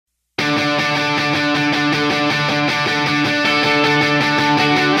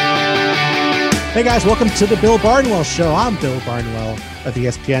Hey guys, welcome to the Bill Barnwell Show. I'm Bill Barnwell of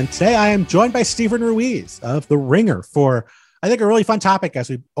ESPN. Today I am joined by Stephen Ruiz of The Ringer for, I think, a really fun topic as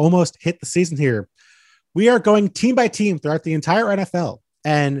we almost hit the season here. We are going team by team throughout the entire NFL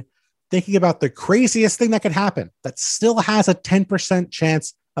and thinking about the craziest thing that could happen that still has a 10%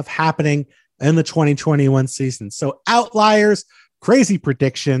 chance of happening in the 2021 season. So outliers, crazy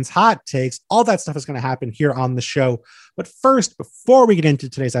predictions, hot takes, all that stuff is going to happen here on the show. But first, before we get into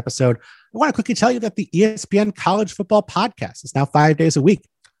today's episode, I want to quickly tell you that the ESPN College Football Podcast is now 5 days a week.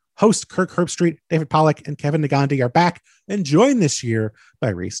 Hosts Kirk Herbstreit, David Pollack, and Kevin Negandhi are back and joined this year by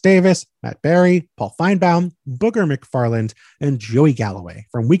Reese Davis, Matt Barry, Paul Feinbaum, Booger McFarland, and Joey Galloway.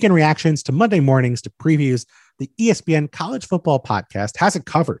 From weekend reactions to Monday mornings to previews, the ESPN College Football Podcast has it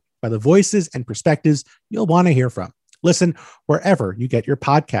covered by the voices and perspectives you'll want to hear from. Listen wherever you get your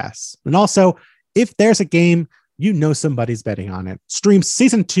podcasts. And also, if there's a game you know somebody's betting on it, stream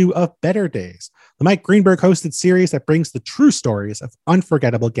season 2 of Better Days, the Mike Greenberg hosted series that brings the true stories of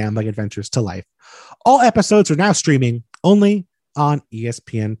unforgettable gambling adventures to life. All episodes are now streaming only on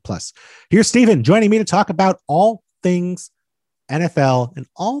ESPN+. Here's Stephen joining me to talk about all things NFL and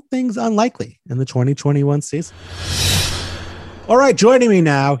all things unlikely in the 2021 season. All right, joining me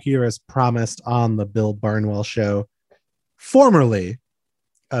now here as promised on the Bill Barnwell Show, formerly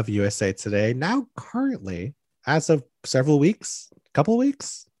of USA Today, now currently, as of several weeks, a couple of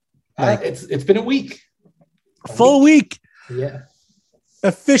weeks. It's been a week. Full week. Yeah.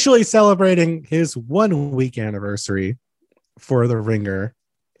 Officially celebrating his 1 week anniversary for The Ringer.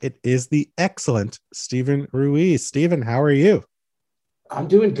 It is the excellent Stephen Ruiz. Stephen, how are you? I'm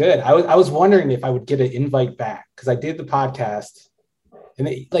doing good. I was wondering if I would get an invite back because I did the podcast. And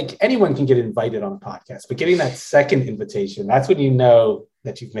like anyone can get invited on a podcast, but getting that second invitation, that's when you know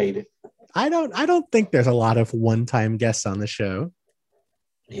that you've made it. I don't think there's a lot of one-time guests on the show.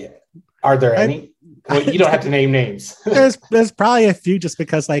 Yeah. Are there any? Well, you don't have to name names. there's probably a few just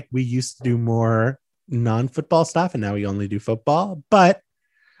because like we used to do more non-football stuff and now we only do football. But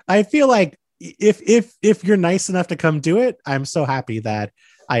I feel like if you're nice enough to come do it, I'm so happy that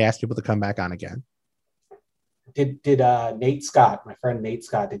I asked people to come back on again. Did Nate Scott, my friend Nate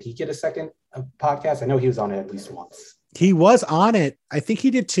Scott, did he get a second podcast? I know he was on it at least once. He was on it. I think he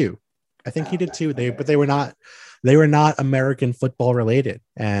did too. But they were not American football related.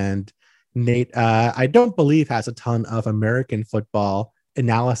 And Nate, I don't believe has a ton of American football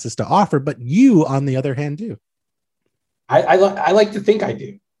analysis to offer, but you, on the other hand, do. I like to think I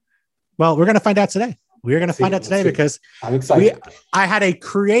do. Well, we're going to find out today. We're going to find out today because I'm excited. I had a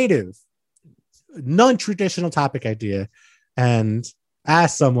creative, non-traditional topic idea, and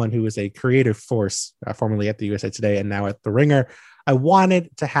as someone who is a creative force, formerly at the USA Today and now at The Ringer, I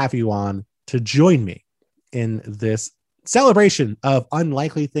wanted to have you on to join me in this celebration of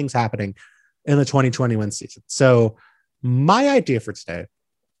unlikely things happening in the 2021 season. So my idea for today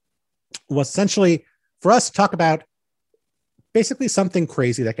was essentially for us to talk about basically something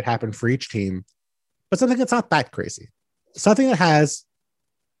crazy that could happen for each team, but something that's not that crazy. Something that has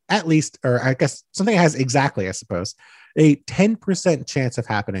at least, or I guess something that has exactly, I suppose, a 10% chance of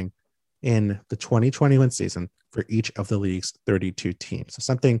happening in the 2021 season for each of the league's 32 teams. So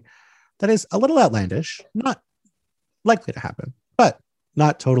something that is a little outlandish, not likely to happen, but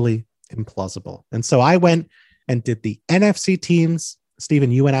not totally implausible. And so I went and did the NFC teams.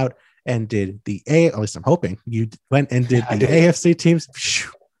 Stephen, you went out and did at least I'm hoping you went and did the AFC teams.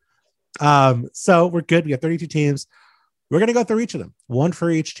 So we're good. We have 32 teams. We're going to go through each of them, one for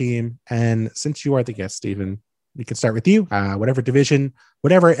each team. And since you are the guest, Stephen, we can start with you. Whatever division,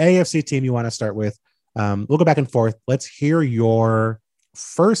 whatever AFC team you want to start with. We'll go back and forth. Let's hear your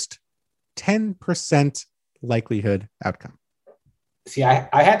first 10% likelihood outcome. See, I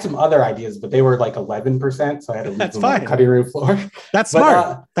had some other ideas, but they were like 11%, so I had to leave them on the cutting room floor. That's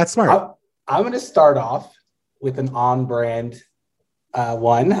smart. That's smart. I'm going to start off with an on-brand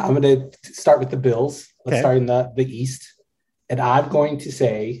one. I'm going to start with the Bills. Let's start in the East. And I'm going to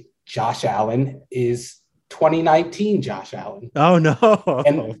say Josh Allen is 2019 Josh Allen. Oh, no.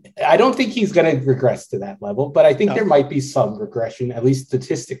 And I don't think he's going to regress to that level, but I think there might be some regression, at least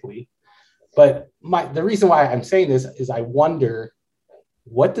statistically. But the reason why I'm saying this is I wonder,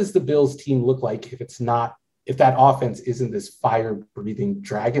 what does the Bills team look like if that offense isn't this fire-breathing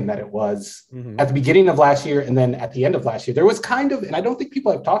dragon that it was at the beginning of last year and then at the end of last year? There was kind of, and I don't think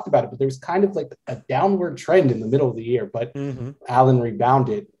people have talked about it, but there was kind of like a downward trend in the middle of the year, but Allen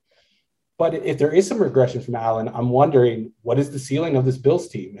rebounded. But if there is some regression from Allen, I'm wondering, what is the ceiling of this Bills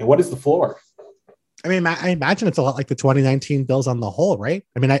team and what is the floor? I mean, I imagine it's a lot like the 2019 Bills on the whole, right?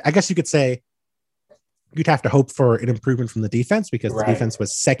 I mean, I guess you could say you'd have to hope for an improvement from the defense because the defense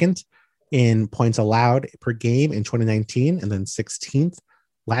was second in points allowed per game in 2019 and then 16th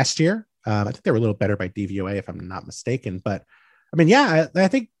last year. I think they were a little better by DVOA if I'm not mistaken. But I mean, yeah, I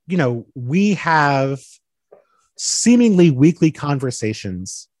think, we have seemingly weekly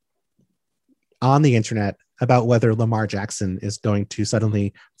conversations on the internet about whether Lamar Jackson is going to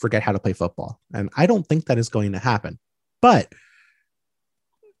suddenly forget how to play football. And I don't think that is going to happen. But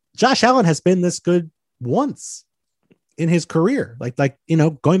Josh Allen has been this good once in his career, like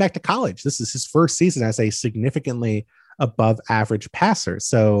going back to college. This is his first season as a significantly above average passer.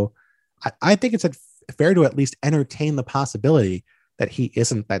 So I think it's fair to at least entertain the possibility that he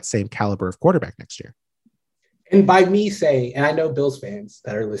isn't that same caliber of quarterback next year. And by me saying, and I know Bills fans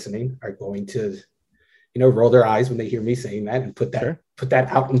that are listening are going to, roll their eyes when they hear me saying that and put that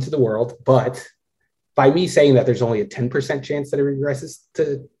out into the world. But by me saying that there's only a 10% chance that it regresses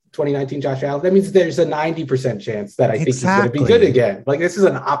to 2019 Josh Allen, that means there's a 90% chance that I think he's going to be good again. Like, this is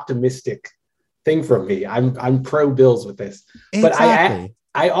an optimistic thing from me. I'm pro Bills with this. Exactly.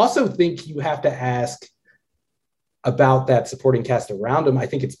 But I also think you have to ask about that supporting cast around him. I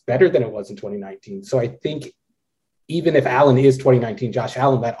think it's better than it was in 2019. So I think even if Allen is 2019 Josh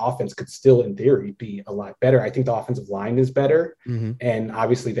Allen, that offense could still, in theory, be a lot better. I think the offensive line is better. Mm-hmm. And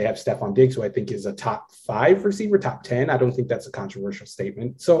obviously they have Stephon Diggs, who I think is a top 5 receiver, top 10. I don't think that's a controversial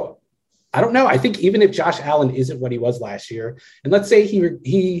statement. So I don't know. I think even if Josh Allen isn't what he was last year, and let's say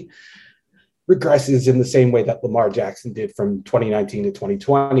he regresses in the same way that Lamar Jackson did from 2019 to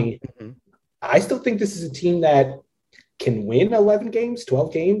 2020, mm-hmm. I still think this is a team that can win 11 games,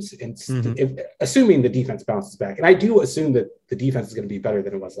 12 games, and assuming the defense bounces back. And I do assume that the defense is going to be better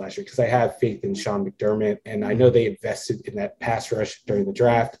than it was last year because I have faith in Sean McDermott, and I know they invested in that pass rush during the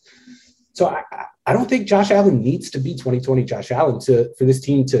draft. So I don't think Josh Allen needs to be 2020 Josh Allen for this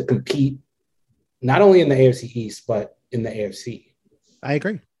team to compete not only in the AFC East, but in the AFC. I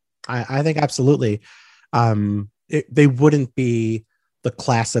agree. I think absolutely. They wouldn't be the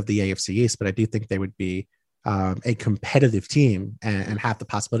class of the AFC East, but I do think they would be a competitive team and have the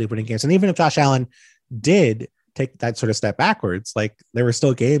possibility of winning games. And even if Josh Allen did take that sort of step backwards, like there were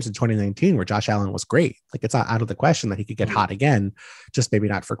still games in 2019 where Josh Allen was great. Like, it's not out of the question that he could get hot again, just maybe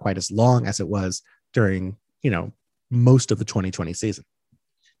not for quite as long as it was during, most of the 2020 season.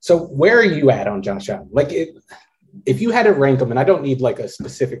 So where are you at on Josh Allen? Like, if you had to rank him, and I don't need like a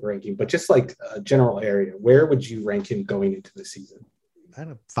specific ranking, but just like a general area, where would you rank him going into the season? I don't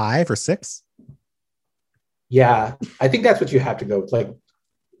know, 5 or 6. Yeah, I think that's what you have to go with. Like,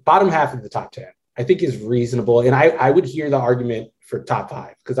 bottom half of the top 10, I think is reasonable. And I would hear the argument for top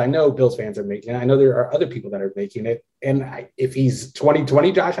 5 because I know Bills fans are making it. I know there are other people that are making it. And if he's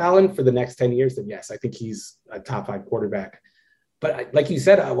 2020 Josh Allen for the next 10 years, then yes, I think he's a top 5 quarterback. But like you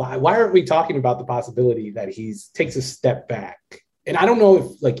said, why aren't we talking about the possibility that he takes a step back? And I don't know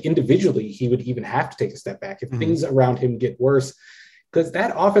if like individually he would even have to take a step back if things around him get worse. Because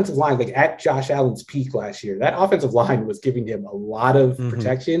that offensive line, like at Josh Allen's peak last year, that offensive line was giving him a lot of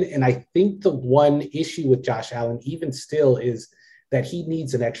protection. And I think the one issue with Josh Allen, even still, is that he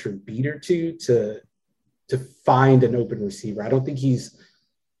needs an extra beat or two to find an open receiver. I don't think he's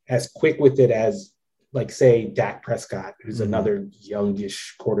as quick with it as, like, say, Dak Prescott, who's another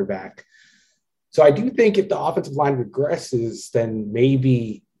youngish quarterback. So I do think if the offensive line regresses, then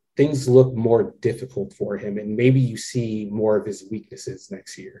maybe things look more difficult for him, and maybe you see more of his weaknesses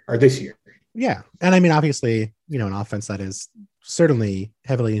next year or this year. Yeah. And I mean, obviously, an offense that is certainly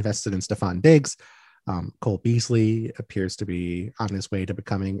heavily invested in Stephon Diggs. Cole Beasley appears to be on his way to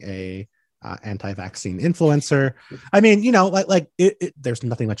becoming a anti-vaccine influencer. I mean, there's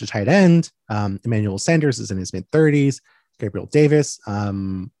nothing much a tight end. Emmanuel Sanders is in his mid-30s. Gabriel Davis,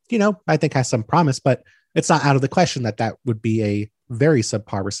 I think has some promise, but it's not out of the question that would be a very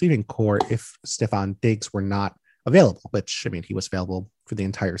subpar receiving core if Stephon Diggs were not available, which, I mean, he was available for the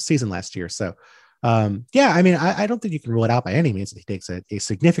entire season last year. So, I mean, I don't think you can rule it out by any means that he takes a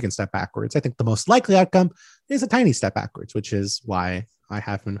significant step backwards. I think the most likely outcome is a tiny step backwards, which is why I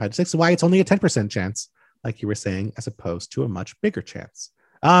have him at 6, why it's only a 10% chance, like you were saying, as opposed to a much bigger chance.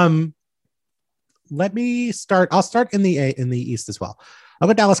 Let me start. I'll start in the East as well. I'll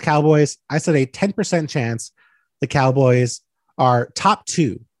go Dallas Cowboys. I said a 10% chance the Cowboys are top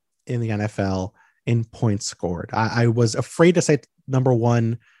 2 in the NFL in points scored. I was afraid to say number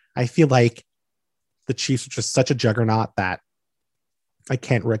 1. I feel like the Chiefs are just such a juggernaut that I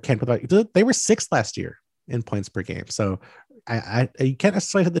can't put that. They were 6th last year in points per game. So I can't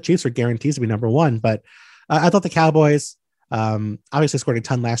necessarily say the Chiefs are guaranteed to be number 1, but I thought the Cowboys obviously scored a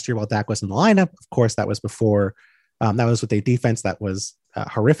ton last year while Dak was in the lineup. Of course, that was before. That was with a defense that was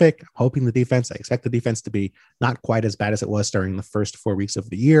horrific. I expect the defense to be not quite as bad as it was during the first 4 weeks of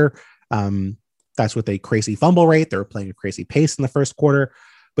the year. That's with a crazy fumble rate. They were playing a crazy pace in the first quarter,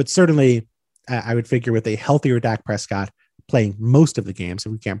 but certainly I would figure with a healthier Dak Prescott playing most of the games,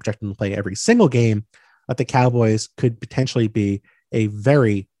 and we can't project them to play every single game, that the Cowboys could potentially be a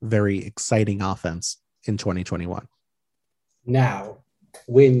very, very exciting offense in 2021. Now,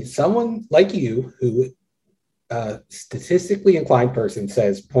 when someone like you, who statistically inclined person,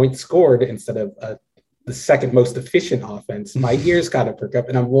 says points scored instead of the second most efficient offense, my ears got to perk up.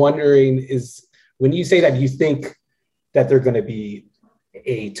 And I'm wondering, is when you say that, you think that they're going to be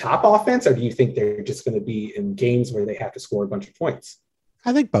a top offense, or do you think they're just going to be in games where they have to score a bunch of points?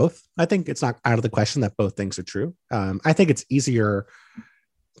 I think both. I think it's not out of the question that both things are true. I think it's easier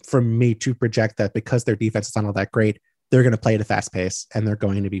for me to project that because their defense is not all that great, they're going to play at a fast pace and they're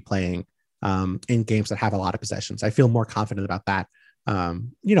going to be playing in games that have a lot of possessions. I feel more confident about that.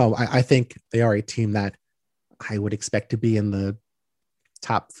 I think they are a team that I would expect to be in the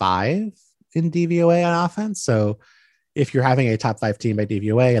top 5 in DVOA on offense. So if you're having a top 5 team by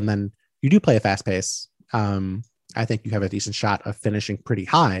DVOA and then you do play a fast pace, I think you have a decent shot of finishing pretty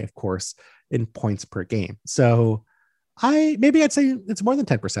high, of course, in points per game. So I'd say it's more than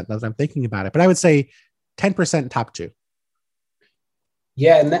 10% now that I'm thinking about it, but I would say 10% top 2.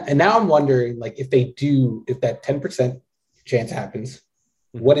 Yeah. And now I'm wondering, like, if that 10% chance happens,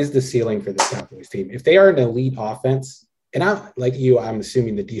 what is the ceiling for this Cowboys team? If they are an elite offense, and I'm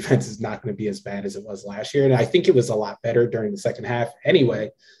assuming the defense is not going to be as bad as it was last year. And I think it was a lot better during the second half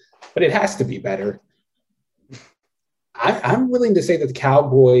anyway, but it has to be better. I'm willing to say that the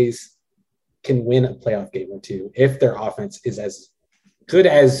Cowboys can win a playoff game or two if their offense is as good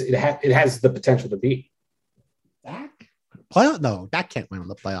as it has the potential to be. That can't win in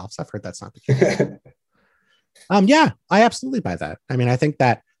the playoffs. I've heard that's not the case. Yeah, I absolutely buy that. I mean, I think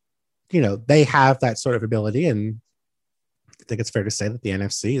that, they have that sort of ability, and I think it's fair to say that the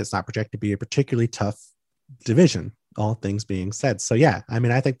NFC is not projected to be a particularly tough division, all things being said. So yeah, I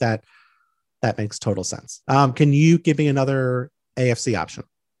mean, I think that makes total sense. Can you give me another AFC option?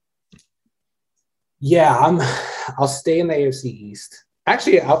 Yeah, I'll stay in the AFC East.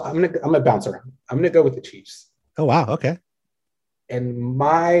 Actually, I'm gonna bounce around. I'm gonna go with the Chiefs. Oh wow, okay. And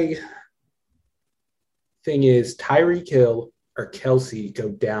my thing is Tyreek Hill or Kelsey go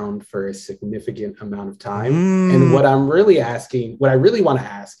down for a significant amount of time. And what I really want to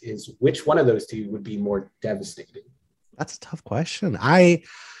ask is which one of those two would be more devastating? That's a tough question.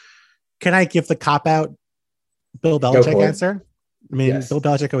 Can I give the cop-out Bill Belichick answer? I mean, yes. Bill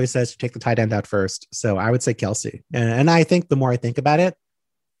Belichick always says you take the tight end out first. So I would say Kelsey. And I think the more I think about it,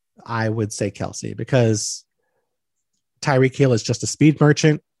 I would say Kelsey, because Tyreek Hill is just a speed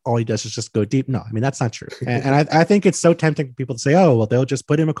merchant. All he does is just go deep. No, I mean, that's not true. And I think it's so tempting for people to say, oh, well, they'll just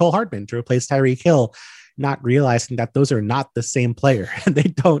put in McCole Hardman to replace Tyreek Hill, not realizing that those are not the same player. And they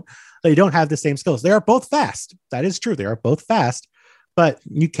don't have the same skills. They are both fast. That is true. They are both fast, but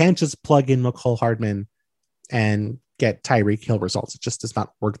you can't just plug in McCole Hardman and get Tyreek Hill results. It just does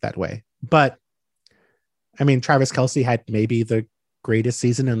not work that way. But I mean, Travis Kelce had maybe the greatest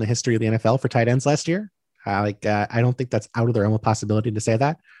season in the history of the NFL for tight ends last year. I don't think that's out of the realm of possibility to say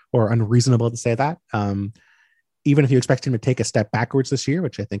that, or unreasonable to say that. Even if you expect him to take a step backwards this year,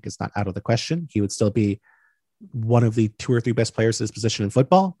 which I think is not out of the question, he would still be one of the 2 or 3 best players at his position in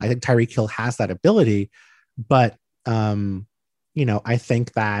football. I think Tyreek Hill has that ability, but I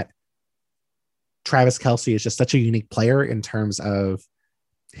think that Travis Kelce is just such a unique player in terms of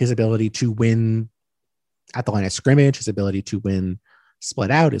his ability to win at the line of scrimmage, his ability to win split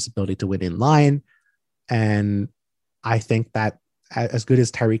out, his ability to win in line. And I think that as good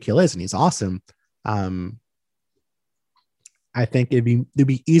as Tyreek Hill is, and he's awesome, I think it'd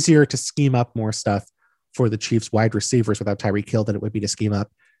be easier to scheme up more stuff for the Chiefs wide receivers without Tyreek Hill than it would be to scheme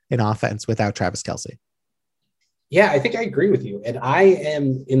up an offense without Travis Kelce. Yeah, I think I agree with you. And I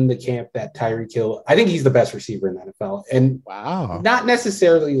am in the camp that Tyreek Hill, I think he's the best receiver in the NFL. And not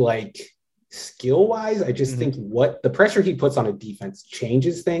necessarily like skill wise. I just think what the pressure he puts on a defense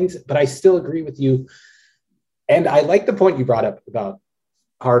changes things, but I still agree with you. And I like the point you brought up about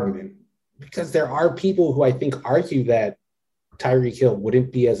Hardman, because there are people who I think argue that Tyreek Hill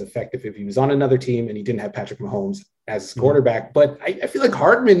wouldn't be as effective if he was on another team and he didn't have Patrick Mahomes as his quarterback. But I feel like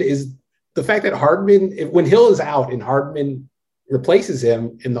Hardman is the fact that when Hill is out and Hardman replaces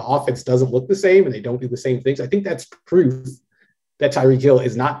him and the offense doesn't look the same and they don't do the same things, I think that's proof that Tyreek Hill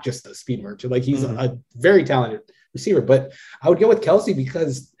is not just a speed merchant. Like he's a very talented receiver. But I would go with Kelsey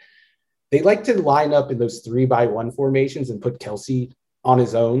because they like to line up in those 3-by-1 formations and put Kelsey on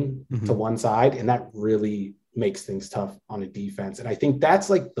his own to one side. And that really makes things tough on a defense. And I think that's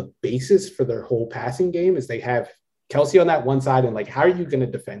like the basis for their whole passing game is they have Kelsey on that one side and like, how are you going to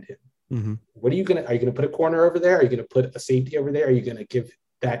defend him? Mm-hmm. Are you going to put a corner over there? Are you going to put a safety over there? Are you going to give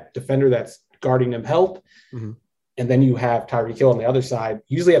that defender that's guarding him help? Mm-hmm. And then you have Tyreek Hill on the other side,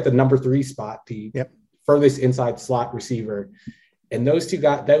 usually at the number 3 spot, the furthest inside slot receiver. And those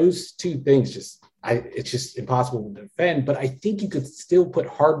two things it's just impossible to defend. But I think you could still put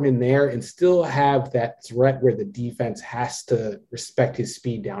Hardman there and still have that threat where the defense has to respect his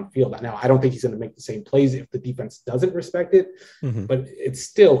speed downfield. Now, I don't think he's going to make the same plays if the defense doesn't respect it, but it's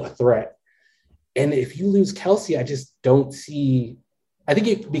still a threat. And if you lose Kelce, I just don't see. I think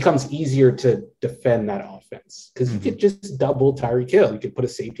it becomes easier to defend that offense because you could just double Tyreek Hill. You could put a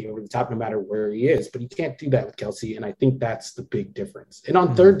safety over the top no matter where he is, but you can't do that with Kelce. And I think that's the big difference. And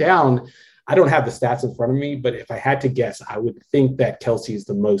on third down, I don't have the stats in front of me, but if I had to guess, I would think that Kelce is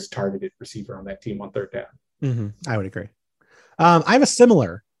the most targeted receiver on that team on third down. I would agree. I have a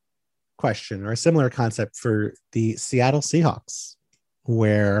similar question or a similar concept for the Seattle Seahawks,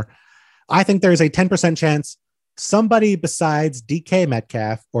 where I think there's a 10% chance somebody besides DK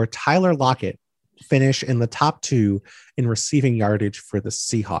Metcalf or Tyler Lockett finish in the top 2 in receiving yardage for the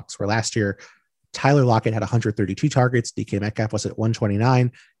Seahawks, where last year Tyler Lockett had 132 targets. DK Metcalf was at 129.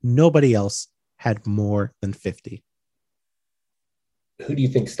 Nobody else had more than 50. Who do you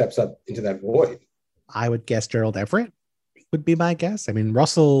think steps up into that void? I would guess Gerald Everett would be my guess. I mean,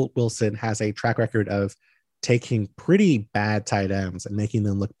 Russell Wilson has a track record of taking pretty bad tight ends and making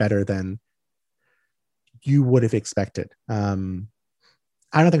them look better than you would have expected. I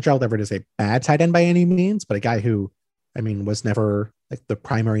don't think Gerald Everett is a bad tight end by any means, but a guy who, I mean, was never like the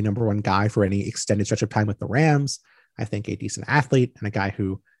primary number 1 guy for any extended stretch of time with the Rams. I think a decent athlete and a guy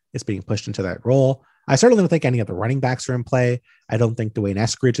who is being pushed into that role. I certainly don't think any of the running backs are in play. I don't think Dwayne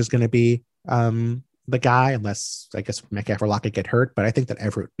Eskridge is going to be the guy unless I guess Metcalf or Lockett get hurt, but I think that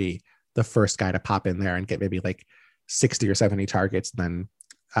Everett would be the first guy to pop in there and get maybe like 60 or 70 targets and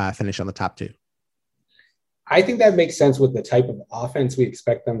then finish on the top 2. I think that makes sense with the type of offense we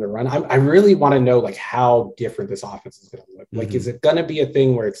expect them to run. I really want to know like how different this offense is going to look. Like, is it going to be a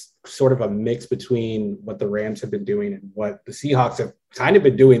thing where it's sort of a mix between what the Rams have been doing and what the Seahawks have kind of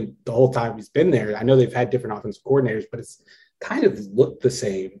been doing the whole time he's been there? I know they've had different offensive coordinators, but it's kind of looked the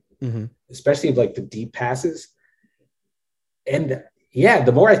same, especially like the deep passes. And yeah,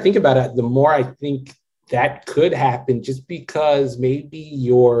 the more I think about it, the more I think that could happen just because maybe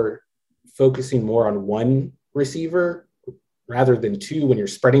you're focusing more on one receiver rather than 2 when you're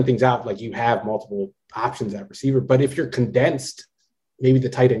spreading things out, like you have multiple options at receiver. But if you're condensed, maybe the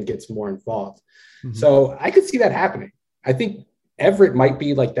tight end gets more involved. So I could see that happening. I think Everett might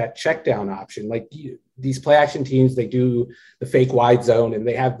be like that check down option. Like these play action teams, they do the fake wide zone and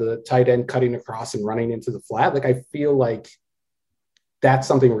they have the tight end cutting across and running into the flat. Like I feel like that's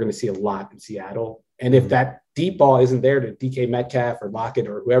something we're going to see a lot in Seattle. And if that deep ball isn't there to DK Metcalf or Lockett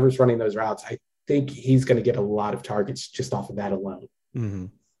or whoever's running those routes, I think he's going to get a lot of targets just off of that alone.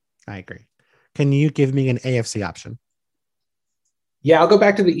 I agree. Can you give me an AFC option? Yeah, I'll go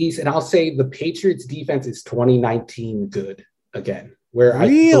back to the East and I'll say the Patriots defense is 2019 good again, where I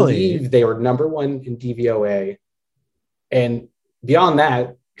believe they were number 1 in DVOA. And beyond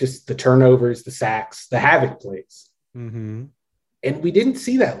that, just the turnovers, the sacks, the havoc plays. And we didn't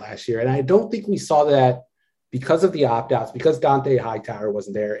see that last year. And I don't think we saw that because of the opt-outs, because Dante Hightower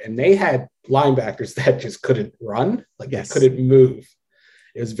wasn't there. And they had linebackers that just couldn't run, like they couldn't move.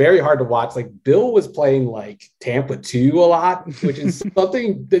 It was very hard to watch. Like Bill was playing like Tampa 2 a lot, which is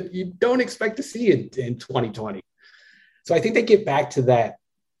something that you don't expect to see in 2020. So I think they get back to that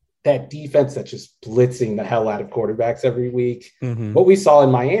defense that's just blitzing the hell out of quarterbacks every week. What we saw in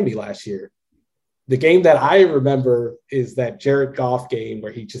Miami last year. The game that I remember is that Jared Goff game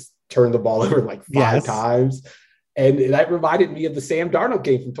where he just turned the ball over like 5 times. And that reminded me of the Sam Darnold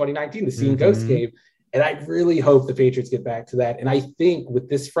game from 2019, the Seeing Ghost game. And I really hope the Patriots get back to that. And I think with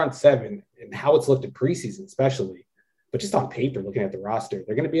this front 7 and how it's looked in preseason, especially, but just on paper, looking at the roster,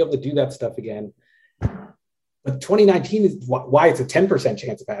 they're going to be able to do that stuff again. But 2019 is why it's a 10%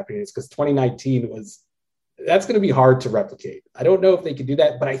 chance of happening. It's because 2019 that's going to be hard to replicate. I don't know if they could do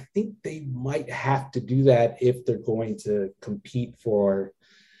that, but I think they might have to do that if they're going to compete for,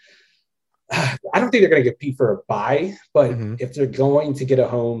 I don't think they're going to compete for a bye, but if they're going to get a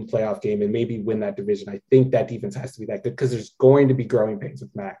home playoff game and maybe win that division, I think that defense has to be that good because there's going to be growing pains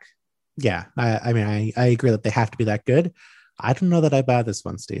with Mac. Yeah. I mean, I agree that they have to be that good. I don't know that I buy this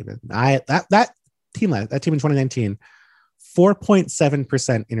one, Steven. That team in 2019,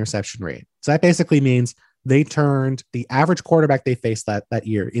 4.7% interception rate. So that basically means they turned the average quarterback they faced that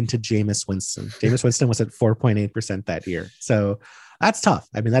year into Jameis Winston. Jameis Winston was at 4.8% that year. So That's tough.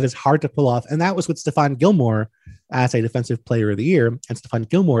 I mean, that is hard to pull off. And that was with Stephon Gilmore as a defensive player of the year. And Stephon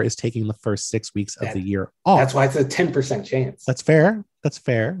Gilmore is taking the first 6 weeks of the year off. That's why it's a 10% chance. That's fair. That's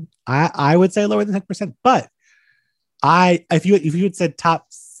fair. I would say lower than 10%, but if you had said top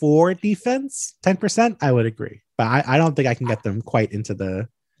 4 defense, 10%, I would agree. But I don't think I can get them quite into the.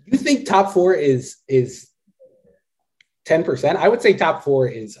 You think top 4 is 10%? I would say top 4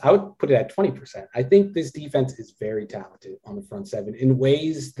 is, I would put it at 20%. I think this defense is very talented on the front seven in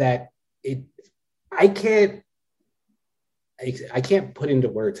ways that I can't put into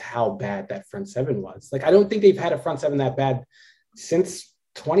words how bad that front seven was. Like, I don't think they've had a front seven that bad since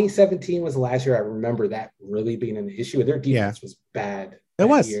 2017 was the last year I remember that really being an issue. Their defense was bad. It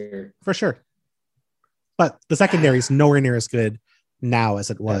was year. For sure. But the secondary is nowhere near as good now as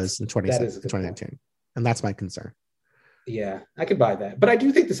it was in 2019. And that's my concern. Yeah, I could buy that. But I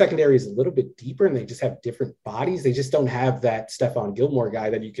do think the secondary is a little bit deeper and they just have different bodies. They just don't have that Stephon Gilmore guy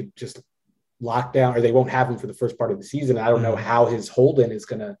that you could just lock down, or they won't have him for the first part of the season. I don't know how his hold-in is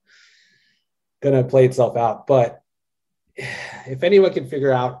gonna play itself out. But if anyone can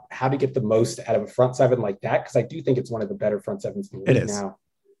figure out how to get the most out of a front seven like that, because I do think it's one of the better front sevens in the league now,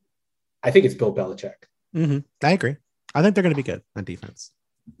 I think it's Bill Belichick. Mm-hmm. I agree. I think they're going to be good on defense.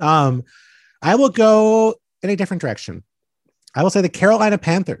 I will go in a different direction. I will say the Carolina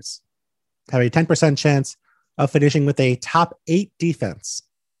Panthers have a 10% chance of finishing with a top 8 defense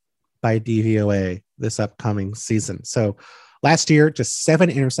by DVOA this upcoming season. So last year, just 7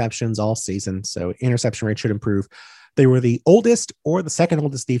 interceptions all season. So interception rate should improve. They were the oldest or the second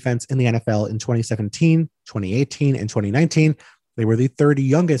oldest defense in the NFL in 2017, 2018, and 2019. They were the third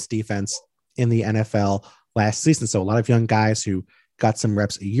youngest defense in the NFL last season. So a lot of young guys who got some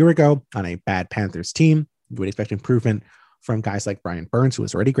reps a year ago on a bad Panthers team. You would expect improvement from guys like Brian Burns, who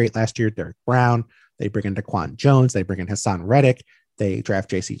was already great last year, Derek Brown. They bring in Daquan Jones. They bring in Hassan Reddick. They draft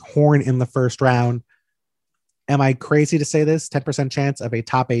JC Horn in the first round. Am I crazy to say this? 10% chance of a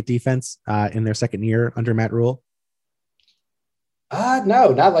top 8 defense in their second year under Matt Rule?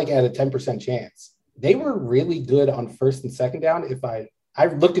 No, not like at a 10% chance. They were really good on first and second down. I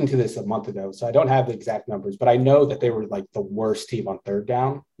looked into this a month ago, so I don't have the exact numbers, but I know that they were like the worst team on third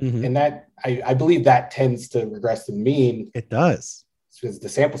down. Mm-hmm. And that I believe that tends to regress to the mean. It does. Because the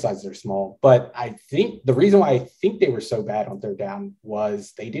sample sizes are small. But I think the reason why I think they were so bad on third down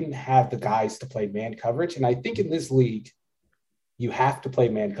was they didn't have the guys to play man coverage. And I think in this league, you have to play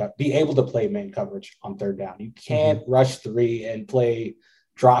be able to play man coverage on third down. You can't rush 3 and play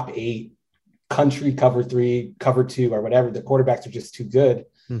drop 8, country cover 3, cover 2, or whatever. The quarterbacks are just too good.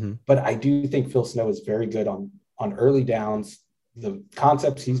 Mm-hmm. But I do think Phil Snow is very good on early downs. The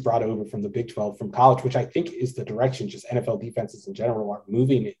concepts he's brought over from the Big 12 from college, which I think is the direction just NFL defenses in general are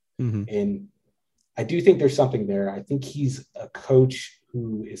moving it. Mm-hmm. And I do think there's something there. I think he's a coach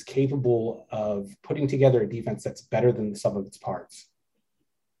who is capable of putting together a defense that's better than the sum of its parts.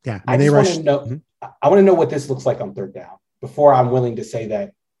 Yeah. I want to know what this looks like on third down before I'm willing to say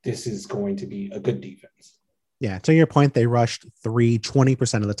that this is going to be a good defense. Yeah. To your point, they rushed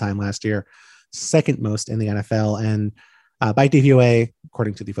 20% of the time last year, second most in the NFL. And by DVOA,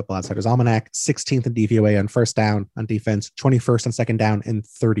 according to the Football Outsiders Almanac, 16th in DVOA on first down on defense, 21st on second down, and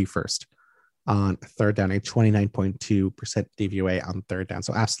 31st on third down, a 29.2% DVOA on third down.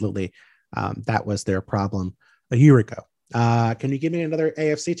 So absolutely, that was their problem a year ago. Can you give me another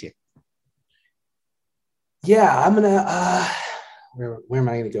AFC team? Yeah, I'm going to, where am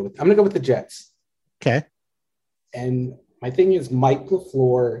I going to go with? I'm going to go with the Jets. Okay. And my thing is Mike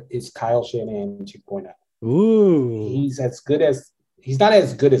LaFleur is Kyle Shanahan 2.0. Ooh. He's not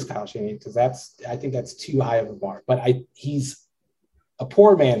as good as Kyle Shanahan because I think that's too high of a bar. But he's a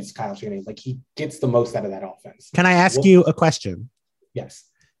poor man's Kyle Shanahan. Like, he gets the most out of that offense. Can I ask you a question? Yes.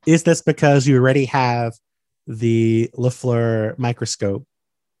 Is this because you already have the LaFleur microscope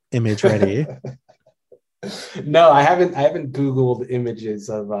image ready? No, I haven't Googled images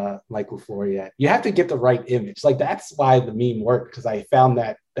of Mike LaFleur yet. You have to get the right image. Like, that's why the meme worked, because I found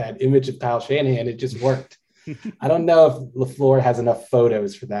that image of Kyle Shanahan. It just worked. I don't know if LaFleur has enough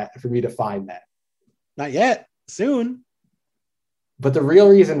photos for me to find that. Not yet. Soon. But the real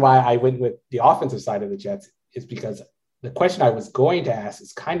reason why I went with the offensive side of the Jets is because the question I was going to ask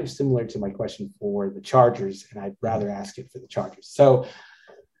is kind of similar to my question for the Chargers, and I'd rather ask it for the Chargers. So,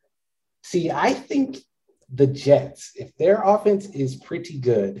 see, I think the Jets, if their offense is pretty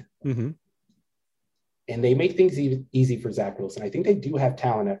good, and they make things easy for Zach Wilson, I think they do have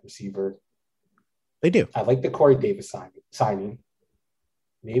talent at receiver. They do. I like the Corey Davis signing.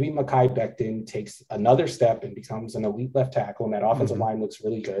 Maybe Mekhi Becton takes another step and becomes an elite left tackle, and that offensive line looks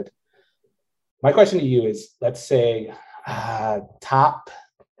really good. My question to you is, let's say Top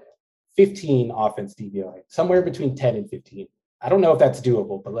 15 offense DVOA, somewhere between 10 and 15. I don't know if that's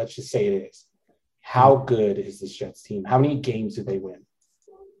doable, but let's just say it is. How good is this Jets team? How many games did they win?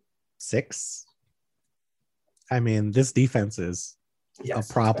 6. I mean, this defense is a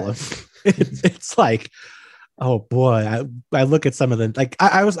problem. It's like, oh boy. I look at some of them. Like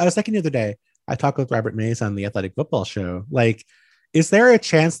I was thinking the other day, I talked with Robert Mays on the Athletic Football Show. Like, is there a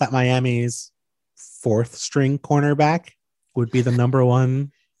chance that Miami's 4th string cornerback would be the number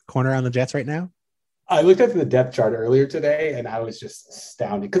 1 corner on the Jets right now? I looked at the depth chart earlier today and I was just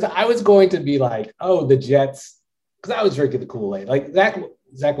astounded because I was going to be like, oh, the Jets, because I was drinking the Kool-Aid. Like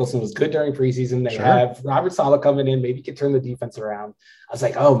Zach Wilson was good during preseason. They have Robert Saleh coming in, maybe can turn the defense around. I was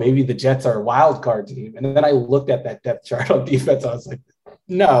like, oh, maybe the Jets are a wild card team. And then I looked at that depth chart on defense. I was like,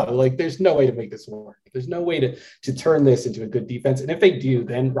 no, like there's no way to make this work. There's no way to turn this into a good defense. And if they do,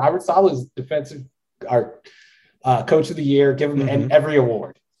 then Robert Saleh is defensive, our coach of the year, give him every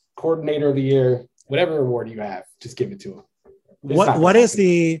award, coordinator of the year, whatever award you have, just give it to him. What is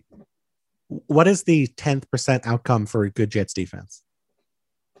the 10th% outcome for a good Jets defense?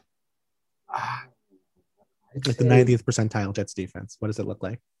 Like the 90th percentile Jets defense. What does it look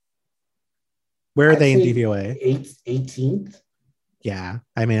like? Where are they in DVOA? 18th. Yeah.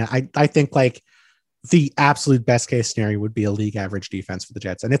 I mean, I think like the absolute best case scenario would be a league average defense for the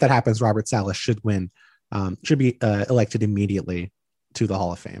Jets. And if that happens, Robert Saleh should win, should be elected immediately to the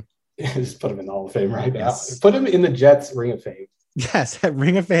Hall of Fame. Just put him in the Hall of Fame right now. Put him in the Jets Ring of Fame. Yes, at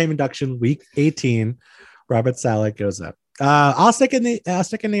Ring of Fame induction week 18, Robert Saleh goes up. I'll stick in New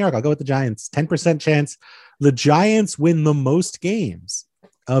York. I'll go with the Giants. 10% chance the Giants win the most games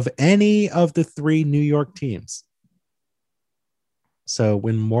of any of the 3 New York teams. So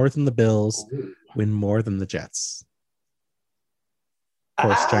win more than the Bills, win more than the Jets. Of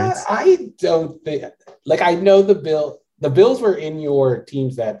course, Giants. I don't think, like, I know the Bills were in your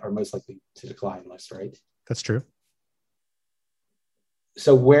teams that are most likely to decline list, right? That's true.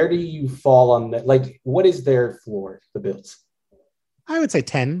 So where do you fall on that? Like, what is their floor, the Bills? I would say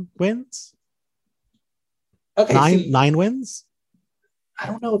 10 wins. Okay. 9 wins. I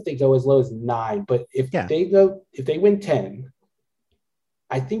don't know if they go as low as 9, but if they win 10,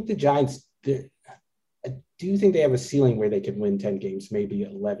 I think the Giants, I do think they have a ceiling where they can win 10 games, maybe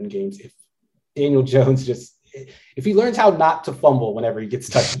 11 games. If Daniel Jones if he learns how not to fumble whenever he gets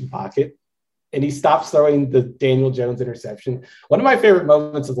touched in the pocket, and he stops throwing the Daniel Jones interception. One of my favorite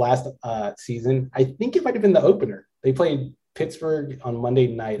moments of last season, I think it might have been the opener. They played Pittsburgh on Monday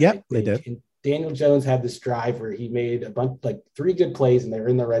night. Yep, they did. And Daniel Jones had this drive where he made a bunch, like 3 good plays, and they were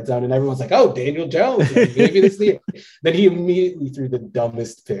in the red zone, and everyone's like, oh, Daniel Jones, maybe this is the year. Then he immediately threw the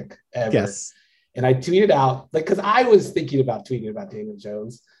dumbest pick ever. Yes. And I tweeted out, like, because I was thinking about tweeting about Daniel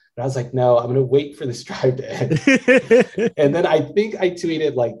Jones, but I was like, no, I'm going to wait for this drive to end. And then I think I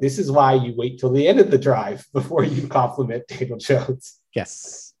tweeted, like, this is why you wait till the end of the drive before you compliment Daniel Jones.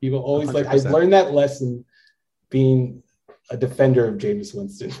 Yes. People always 100%. Like, I've learned that lesson being a defender of Jameis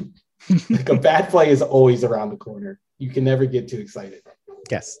Winston. Like, a bad play is always around the corner. You can never get too excited.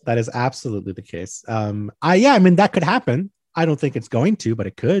 Yes, that is absolutely the case. I mean, that could happen. I don't think it's going to, but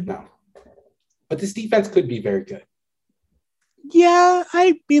it could. No. But this defense could be very good. Yeah,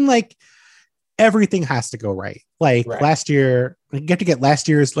 I mean, like, everything has to go right. Like last year, you have to get last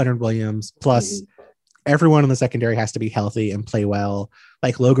year's Leonard Williams, plus everyone in the secondary has to be healthy and play well.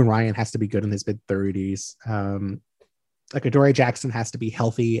 Like, Logan Ryan has to be good in his mid-30s. Like, Adoree Jackson has to be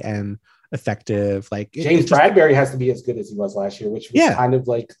healthy and effective. Like, James Bradbury has to be as good as he was last year, which was kind of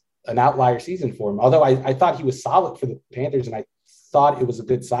like an outlier season for him. Although I thought he was solid for the Panthers, and I thought it was a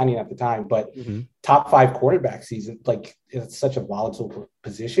good signing at the time, but top 5 quarterback season, like, it's such a volatile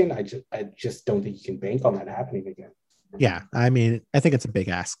position. I just don't think you can bank on that happening again. Yeah. I mean, I think it's a big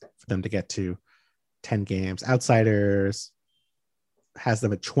ask for them to get to 10 games. Outsiders has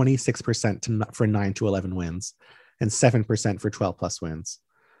them at 26% for 9 to 11 wins and 7% for 12 plus wins.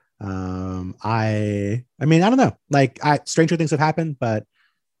 I mean, I don't know, like, stranger things have happened, but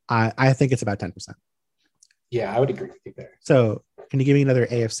I think it's about 10%. Yeah, I would agree with you there. So can you give me another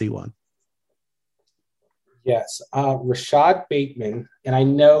AFC one? Yes. Rashad Bateman, and I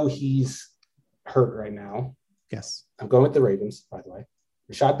know he's hurt right now. Yes. I'm going with the Ravens, by the way.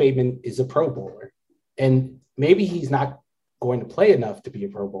 Rashad Bateman is a Pro Bowler, and maybe he's not going to play enough to be a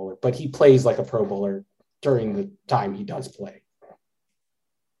Pro Bowler, but he plays like a Pro Bowler during the time he does play.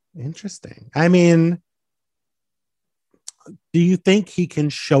 Interesting. I mean, do you think he can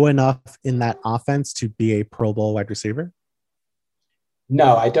show enough in that offense to be a Pro Bowl wide receiver?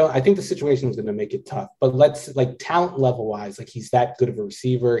 No, I don't. I think the situation is going to make it tough. But let's like talent level wise, like he's that good of a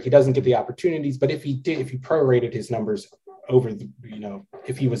receiver. He doesn't get the opportunities. But if he prorated his numbers over the,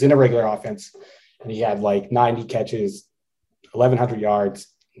 if he was in a regular offense and he had like 90 catches, 1,100 yards,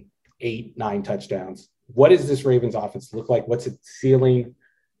 8-9 touchdowns, what does this Ravens offense look like? What's its ceiling?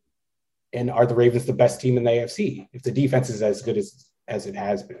 And are the Ravens the best team in the AFC if the defense is as good as it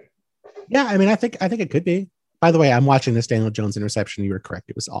has been? Yeah, I mean, I think it could be. By the way, I'm watching this Daniel Jones interception. You were correct;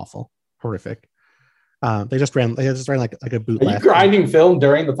 it was awful, horrific. They just ran like a boot. Are you grinding film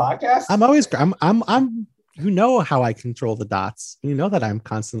during the podcast? I'm. You know how I control the dots. You know that I'm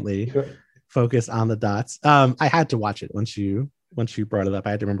constantly focused on the dots. I had to watch it once you brought it up. I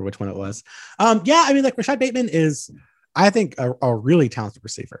had to remember which one it was. Yeah, I mean, like Rashad Bateman is, I think, a really talented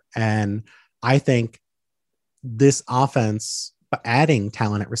receiver, and I think this offense adding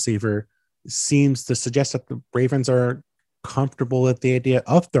talent at receiver seems to suggest that the Ravens are comfortable with the idea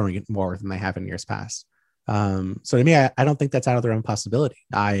of throwing it more than they have in years past. So to me, I don't think that's out of their own possibility.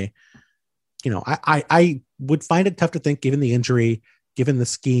 I would find it tough to think, given the injury, given the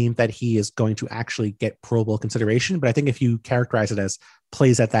scheme, that he is going to actually get Pro Bowl consideration. But I think if you characterize it as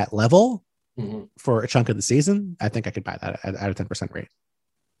plays at that level for a chunk of the season, I think I could buy that at a 10% rate.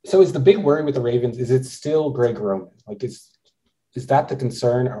 So is the big worry with the Ravens, is it still Greg Roman? Like, is that the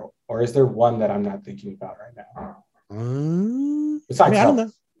concern, or is there one that I'm not thinking about right now? Besides I don't know.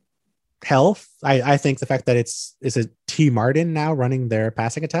 Health. I think the fact that is it T. Martin now running their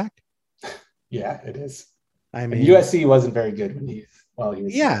passing attack? Yeah, it is. I mean, and USC wasn't very good when he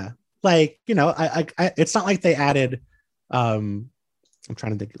was. Yeah, like I it's not like they added. I'm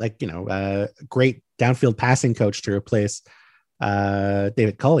trying to think, great downfield passing coach to replace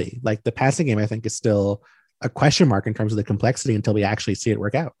David Culley. Like the passing game, I think, is still a question mark in terms of the complexity until we actually see it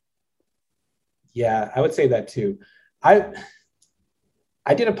work out. Yeah, I would say that too. I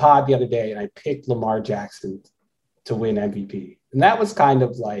did a pod the other day and I picked Lamar Jackson to win MVP. And that was kind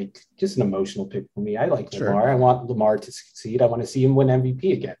of like just an emotional pick for me. I like Lamar. I want Lamar to succeed. I want to see him win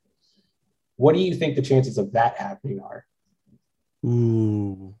MVP again. What do you think the chances of that happening are?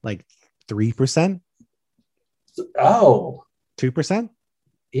 Ooh, like 3%? Oh. 2%?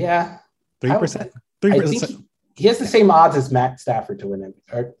 Yeah. 3%? 3%. I think he has the same odds as Matt Stafford to win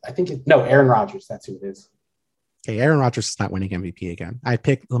MVP. Or I think Aaron Rodgers. That's who it is. Okay, Aaron Rodgers is not winning MVP again. I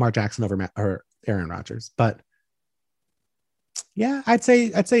picked Lamar Jackson over Aaron Rodgers, but yeah, I'd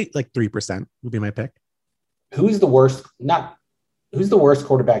say like 3% would be my pick. Who's the worst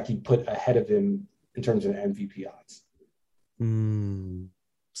quarterback you put ahead of him in terms of MVP odds?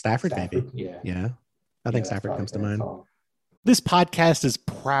 Stafford, maybe. Yeah. I think Stafford comes to mind. This podcast is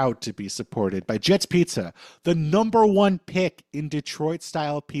proud to be supported by Jets Pizza, the #1 pick in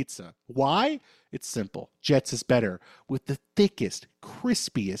Detroit-style pizza. Why? It's simple. Jets is better. With the thickest,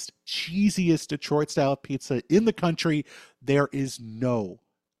 crispiest, cheesiest Detroit-style pizza in the country, there is no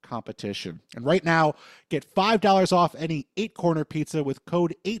competition. And right now, get $5 off any 8-corner pizza with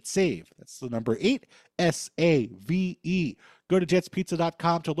code 8SAVE. That's the number 8, SAVE. Go to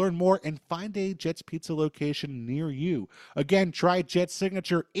jetspizza.com to learn more and find a Jets Pizza location near you. Again, try Jet's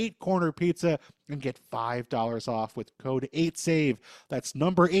signature 8-corner pizza and get $5 off with code 8SAVE. That's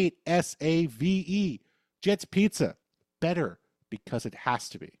number 8, SAVE. Jets Pizza. Better because it has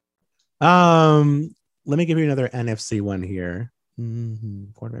to be. Let me give you another NFC one here.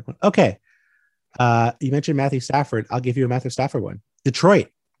 Quarterback one. Okay. You mentioned Matthew Stafford. I'll give you a Matthew Stafford one. Detroit.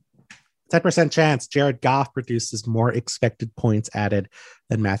 10% chance Jared Goff produces more expected points added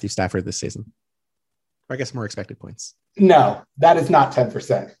than Matthew Stafford this season. Or I guess more expected points. No, that is not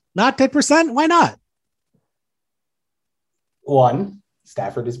 10%. Not 10%? Why not? 1,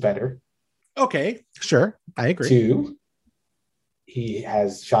 Stafford is better. Okay, sure. I agree. 2, he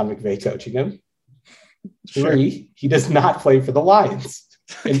has Sean McVay coaching him. Sure. 3, he does not play for the Lions.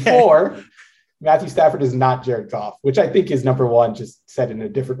 And 4, Matthew Stafford is not Jared Goff, which I think is number 1, just said in a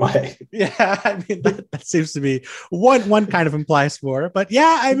different way. Yeah, I mean, that seems to be one kind of implies more. But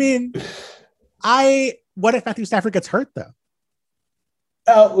yeah, I mean, what if Matthew Stafford gets hurt, though?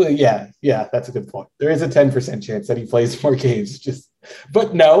 Oh, well, yeah, that's a good point. There is a 10% chance that he plays more games.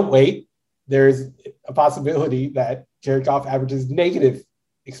 But no, wait. There is a possibility that Jared Goff averages negative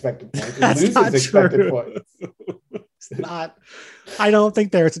expected points and loses expected points. It's not. I don't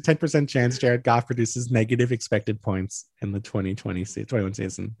think there is a 10% chance Jared Goff produces negative expected points in the 2021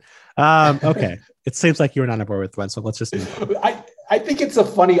 season. Okay. It seems like you're not on board with one, so let's just move on. I think it's a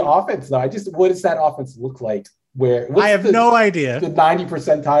funny offense, though. What does that offense look like? I have no idea. The 90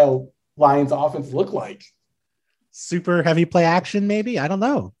 percentile Lions offense look like? Super heavy play action, maybe? I don't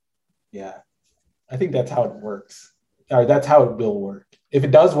know. Yeah. I think that's how it works. Or that's how it will work. if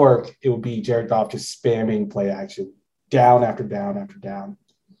it does work, it would be Jared Goff just spamming play action down after down after down.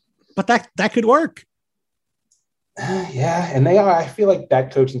 But that could work. Yeah, and they are. I feel like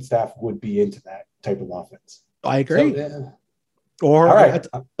that coaching staff would be into that type of offense. I agree. So, yeah. Or right.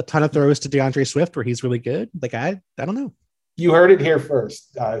 a ton of throws to DeAndre Swift where he's really good. Like I don't know. You heard it here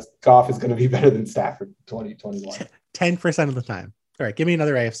first. Goff is going to be better than Stafford 2021. 10% of the time. All right, give me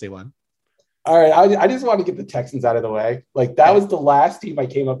another AFC one. All right, I just want to get the Texans out of the way. Like that was the last team I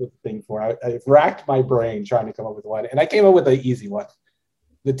came up with a thing for. I racked my brain trying to come up with one, and I came up with an easy one.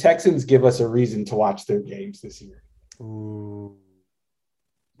 The Texans give us a reason to watch their games this year. Ooh.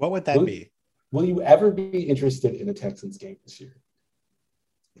 What would that be? Will you ever be interested in a Texans game this year?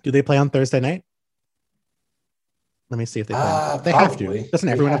 Do they play on Thursday night? Let me see if they play. They have to. Doesn't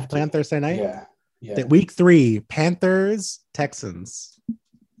everyone have to play on Thursday night? Yeah. Week 3, Panthers, Texans.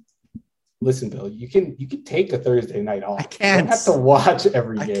 Listen, Bill, you can take a Thursday night off. I can't. You don't have to watch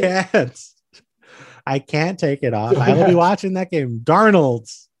every game. I can't take it off. I will be watching that game. Darnold,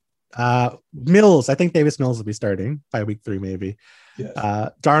 Mills. I think Davis Mills will be starting by week 3, maybe. Yes.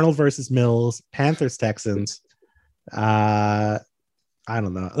 Darnold versus Mills, Panthers, Texans. I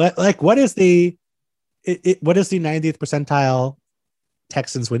don't know. Like, what is the 90th percentile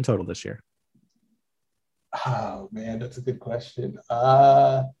Texans win total this year? Oh man, that's a good question.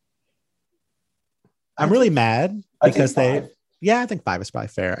 I'm really mad because I think 5 is probably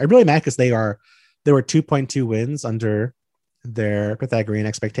fair. I'm really mad because there were 2.2 wins under their Pythagorean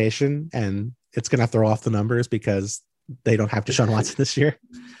expectation, and it's gonna throw off the numbers because they don't have Deshaun Watson this year.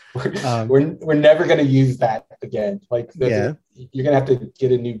 We're never gonna use that again. Like you're gonna have to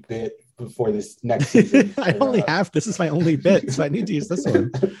get a new bit before this next season. This is my only bit, so I need to use this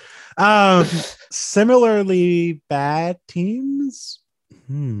one. Similarly bad teams.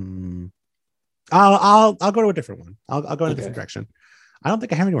 I'll go to a different one. I'll go in a different direction. I don't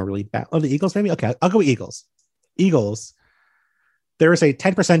think I have anyone really bad. Oh, the Eagles, maybe? Okay, I'll go with Eagles. Eagles. There is a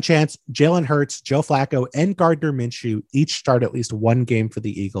 10% chance Jalen Hurts, Joe Flacco, and Gardner Minshew each start at least one game for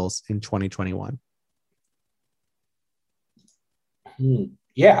the Eagles in 2021.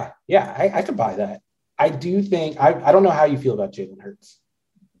 Yeah, I could buy that. I do think, I don't know how you feel about Jalen Hurts.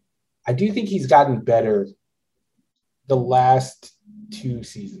 I do think he's gotten better the last 2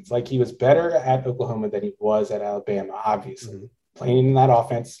 seasons. Like he was better at Oklahoma than he was at Alabama, obviously. Playing in that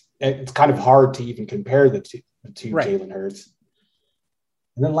offense, it's kind of hard to even compare the two right. Jalen Hurts.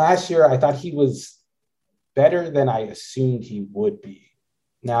 And then last year, I thought he was better than I assumed he would be.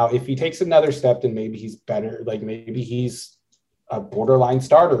 Now, if he takes another step, then maybe he's better. Like maybe he's a borderline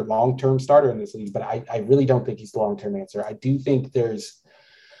starter, long-term starter in this league. But I really don't think he's the long-term answer. I do think there's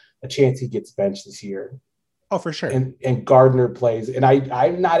a chance he gets benched this year. Oh, for sure. And Gardner plays. And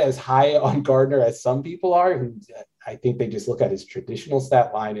I'm not as high on Gardner as some people are. And I think they just look at his traditional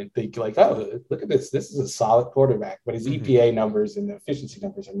stat line and think like, oh, look at this. This is a solid quarterback. But his EPA numbers and the efficiency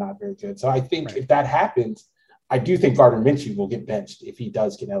numbers are not very good. So I think if that happens, I do think Gardner Minshew will get benched if he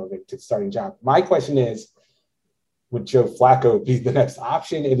does get elevated to the starting job. My question is, would Joe Flacco be the next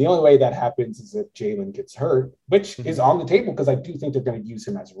option? And the only way that happens is if Jalen gets hurt, which is on the table because I do think they're going to use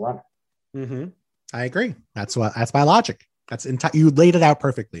him as a runner. I agree. That's my logic. You laid it out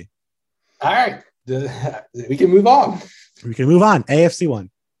perfectly. All right. We can move on. AFC 1.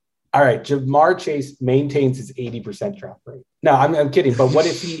 All right. Jamar Chase maintains his 80% drop rate. No, I'm kidding. But what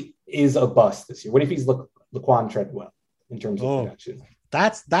if he is a bust this year? What if he's Laquan Treadwell in terms of production?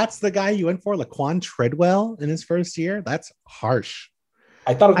 That's the guy you went for, Laquan Treadwell in his first year? That's harsh.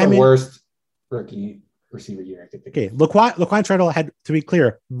 I thought it was the worst rookie receiver year I could think of. Laquan Treadwell had, to be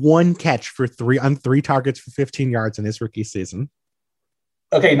clear, 1 catch for 3 targets for 15 yards in his rookie season.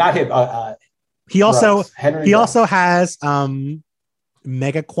 Okay, not him. He also has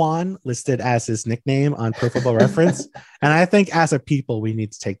Megaquan listed as his nickname on Pro Football Reference, and I think as a people we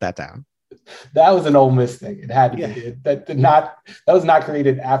need to take that down. That was an Ole Miss thing. It had to be. That was not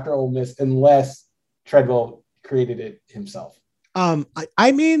created after Ole Miss unless Treadwell created it himself.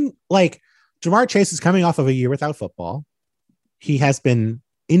 I mean, like Jamar Chase is coming off of a year without football. He has been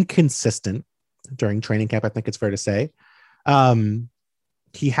inconsistent during training camp. I think it's fair to say.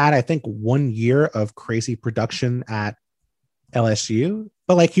 He had, I think, 1 year of crazy production at LSU,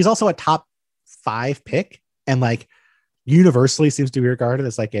 but like he's also a top 5 pick and like universally seems to be regarded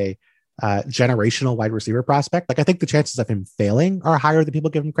as like a generational wide receiver prospect. Like I think the chances of him failing are higher than people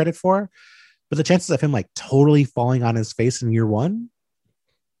give him credit for, but the chances of him like totally falling on his face in year 1,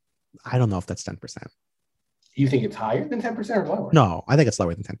 I don't know if that's 10%. You think it's higher than 10% or lower? No, I think it's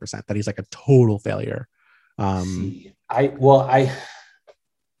lower than 10%. That he's like a total failure. I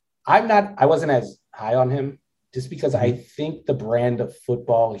wasn't as high on him just because I think the brand of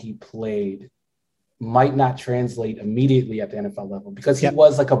football he played might not translate immediately at the NFL level, because he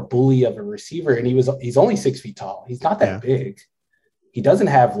was like a bully of a receiver, and he's only 6 feet tall. He's not that big. He doesn't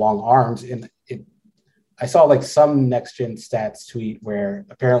have long arms. And I saw like some next gen stats tweet where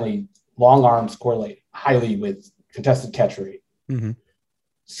apparently long arms correlate highly with contested catch rate. Mm-hmm.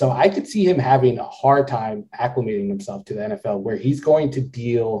 So I could see him having a hard time acclimating himself to the NFL, where he's going to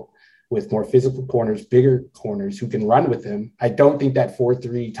deal with more physical corners, bigger corners who can run with him. I don't think that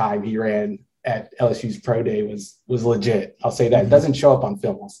 4.3 time he ran at LSU's pro day was legit. I'll say that. Mm-hmm. It doesn't show up on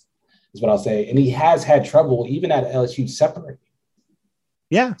film, is what I'll say. And he has had trouble even at LSU separating.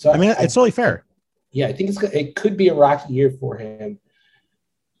 Yeah. So I mean, it's totally fair. Yeah, I think it could be a rocky year for him.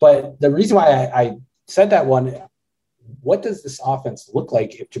 But the reason why I said that one, what does this offense look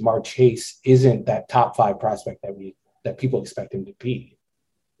like if Jamar Chase isn't that top 5 prospect that people expect him to be?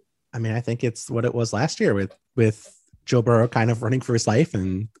 I mean, I think it's what it was last year with Joe Burrow kind of running for his life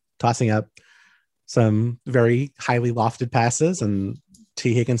and tossing up some very highly lofted passes, and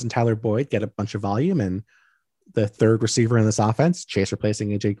T. Higgins and Tyler Boyd get a bunch of volume, and the third receiver in this offense, Chase replacing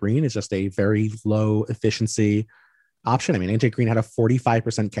AJ Green, is just a very low efficiency option. I mean, AJ Green had a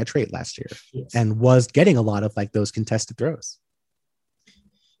 45% catch rate last year and was getting a lot of like those contested throws.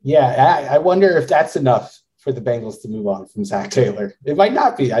 Yeah, I wonder if that's enough for the Bengals to move on from Zach Taylor. It might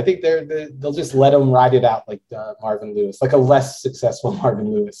not be. I think they'll just let him ride it out like Marvin Lewis, like a less successful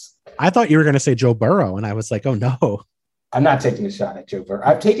Marvin Lewis. I thought you were going to say Joe Burrow, and I was like, oh no. I'm not taking a shot at Joe Burrow.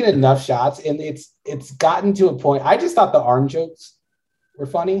 I've taken enough shots, and it's gotten to a point. I just thought the arm jokes were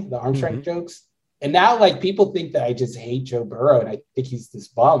funny, the arm strength jokes. And now, like, people think that I just hate Joe Burrow and I think he's this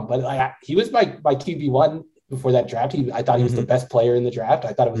bum. But like, he was my QB1 before that draft. I thought he was the best player in the draft.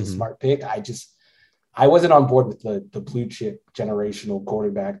 I thought it was a smart pick. I wasn't on board with the blue chip generational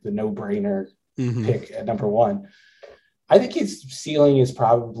quarterback, the no-brainer pick at number 1. I think his ceiling is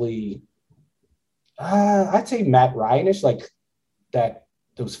probably I'd say Matt Ryan-ish, like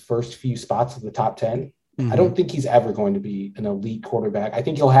those first few spots of the top 10. I don't think he's ever going to be an elite quarterback. I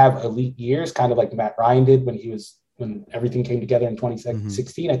think he'll have elite years, kind of like Matt Ryan did when everything came together in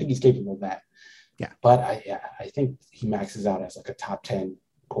 2016. I think he's capable of that. Yeah. But I think he maxes out as like a top 10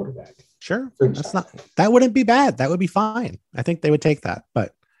 quarterback. Sure. That wouldn't be bad. That would be fine. I think they would take that,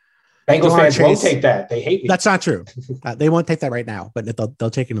 but Bengals fans won't take that. They hate me. That's not true. They won't take that right now, but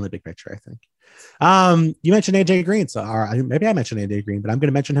they'll take it in the big picture, I think. You mentioned AJ Green, so maybe I mentioned AJ Green, but I'm going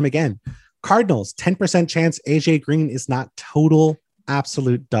to mention him again. Cardinals, 10% chance AJ Green is not total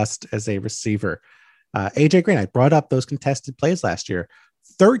absolute dust as a receiver. AJ Green, I brought up those contested plays last year.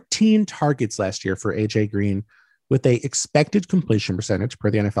 13 targets last year for AJ Green with a expected completion percentage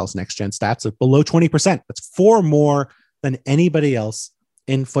per the NFL's next gen stats of below 20%. That's 4 more than anybody else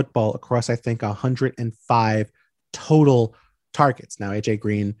in football across, I think, 105 total targets. Now, AJ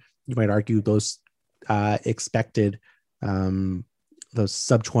Green, you might argue those expected, those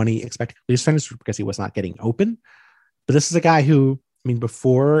sub 20 expected percentage because he was not getting open. But this is a guy who, I mean,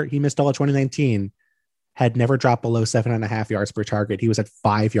 before he missed all of 2019, had never dropped below 7.5 yards per target. He was at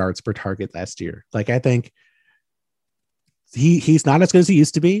 5 yards per target last year. Like, I think he's not as good as he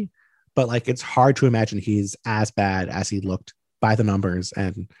used to be, but like, it's hard to imagine he's as bad as he looked by the numbers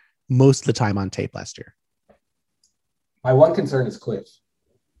and most of the time on tape last year. My one concern is Cliff.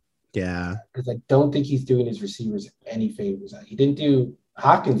 Yeah. Because I don't think he's doing his receivers any favors. He didn't do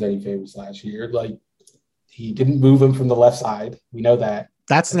Hopkins any favors last year. Like, he didn't move him from the left side. We know that.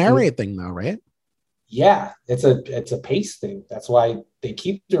 That's an air raid thing though, right? Yeah, it's a pace thing. That's why they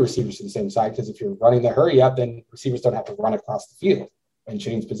keep the receivers to the same side, because if you're running the hurry up, then receivers don't have to run across the field and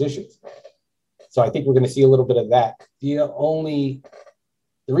change positions. So I think we're going to see a little bit of that. The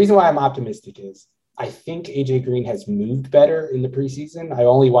reason why I'm optimistic is I think AJ Green has moved better in the preseason. I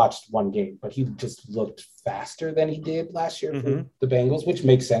only watched one game, but he just looked faster than he did last year for the Bengals, which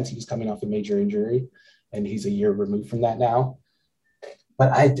makes sense. He was coming off a major injury, and he's a year removed from that now.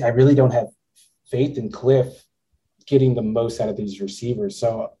 But I really don't have faith in Cliff getting the most out of these receivers.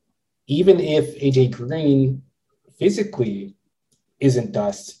 So even if AJ Green physically isn't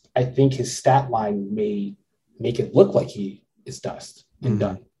dust, I think his stat line may make it look like he is dust and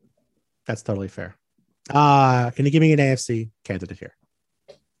done. That's totally fair. Can you give me an AFC candidate here?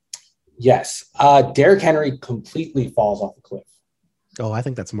 Yes. Derrick Henry completely falls off the cliff. Oh, I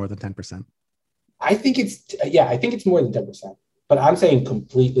think that's more than 10%. I think it's more than 10%. But I'm saying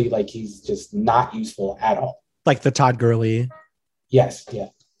completely, like, he's just not useful at all. Like the Todd Gurley. Yes. Yeah.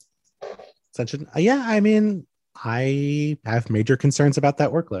 I mean, I have major concerns about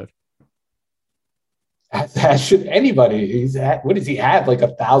that workload. As should anybody. He's at, what does he have? Like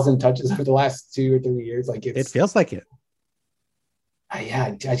 1,000 touches over the last 2 or 3 years. Like it feels like it.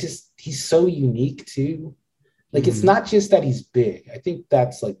 I just he's so unique too. Like it's not just that he's big. I think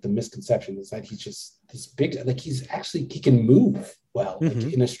that's like the misconception is that he's just this big. Like he can move well,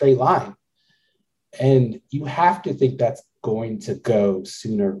 like in a straight line. And you have to think that's going to go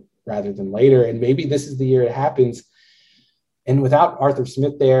sooner rather than later. And maybe this is the year it happens. And without Arthur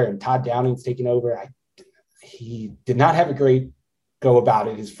Smith there and Todd Downing's taking over, he did not have a great go about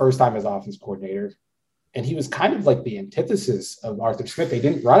it his first time as offense coordinator. And he was kind of like the antithesis of Arthur Smith. They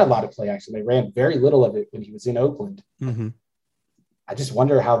didn't run a lot of play action. They ran very little of it when he was in Oakland. I just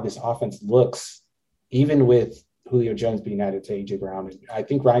wonder how this offense looks, even with Julio Jones being added to A.J. Brown. And I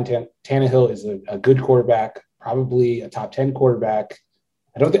think Ryan Tannehill is a good quarterback, probably a top 10 quarterback.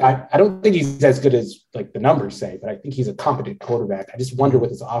 I don't think he's as good as like the numbers say, but I think he's a competent quarterback. I just wonder what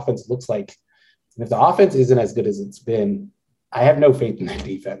this offense looks like. And if the offense isn't as good as it's been, I have no faith in that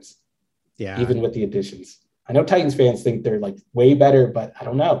defense. Yeah. Even with the additions. I know Titans fans think they're like way better, but I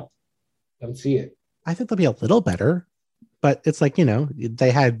don't know. I don't see it. I think they'll be a little better, but it's like,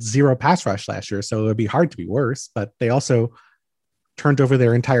 they had 0 pass rush last year, so it would be hard to be worse, but they also turned over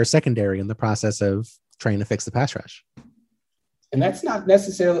their entire secondary in the process of trying to fix the pass rush. And that's not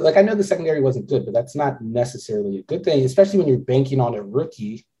necessarily, like, I know the secondary wasn't good, but that's not necessarily a good thing, especially when you're banking on a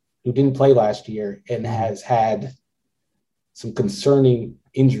rookie who didn't play last year and has had some concerning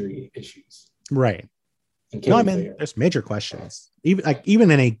injury issues. Right. No, I mean, there's major questions.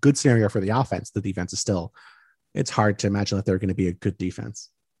 Even in a good scenario for the offense, the defense is still, it's hard to imagine that they're going to be a good defense.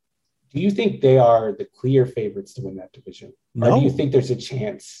 Do you think they are the clear favorites to win that division? No. Or do you think there's a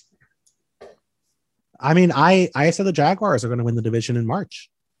chance? I mean, I said the Jaguars are going to win the division in March.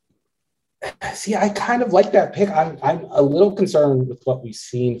 See, I kind of like that pick. I'm a little concerned with what we've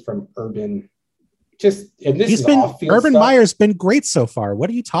seen from Urban. Urban Meyer's been great so far. What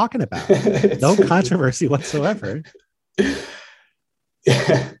are you talking about? No controversy whatsoever.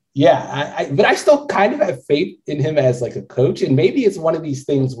 Yeah, but I still kind of have faith in him as like a coach. And maybe it's one of these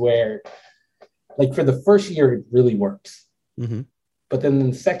things where, like, for the first year, it really works. But then in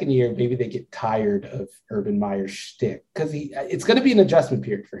the second year, maybe they get tired of Urban Meyer's shtick because it's going to be an adjustment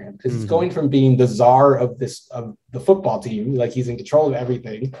period for him because he's going from being the czar of the football team, like he's in control of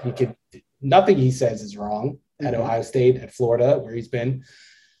everything. Nothing he says is wrong at Ohio State, at Florida, where he's been.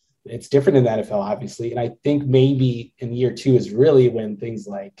 It's different in the NFL, obviously. And I think maybe in year 2 is really when things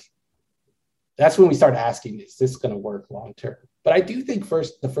like, that's when we start asking, is this going to work long term? But I do think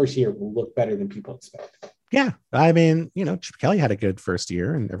the first year will look better than people expect. Yeah. I mean, Chip Kelly had a good first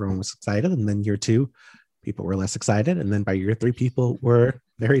year and everyone was excited. And then year 2, people were less excited. And then by year 3, people were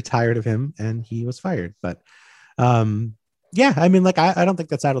very tired of him and he was fired. But yeah, I mean, like, I don't think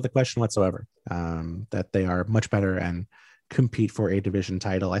that's out of the question whatsoever, that they are much better and compete for a division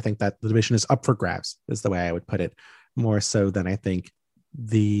title. I think that the division is up for grabs is the way I would put it, more so than I think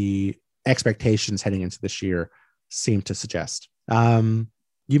the expectations heading into this year seem to suggest. You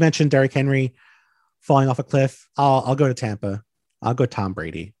mentioned Derrick Henry falling off a cliff. I'll go to Tampa. I'll go Tom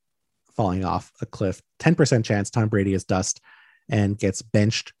Brady falling off a cliff. 10% chance Tom Brady is dust and gets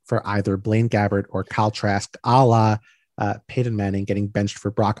benched for either Blaine Gabbert or Kyle Trask, a la Peyton Manning getting benched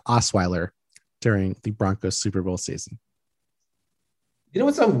for Brock Osweiler during the Broncos Super Bowl season. You know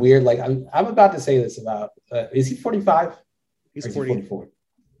what's so weird? Like I'm about to say this about is he 45? He's 44,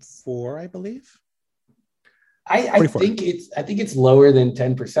 I believe. I think it's lower than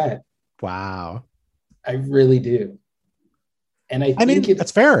 10%. Wow. I really do. And I think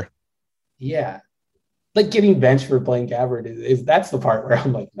that's fair. Yeah. Like getting benched for Blaine Gabbert is that's the part where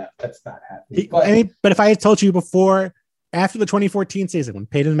I'm like, no, that's not happening. But if I had told you before, after the 2014 season, when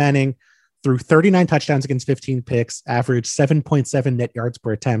Peyton Manning threw 39 touchdowns against 15 picks, averaged 7.7 net yards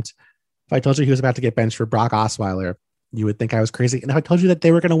per attempt, if I told you he was about to get benched for Brock Osweiler, you would think I was crazy. And if I told you that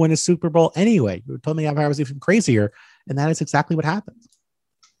they were going to win a Super Bowl anyway, you would tell me I was even crazier. And that is exactly what happened.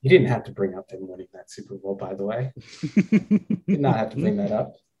 You didn't have to bring up them winning that Super Bowl, by the way. Did not have to bring that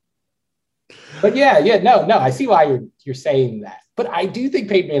up. But no, I see why you're saying that. But I do think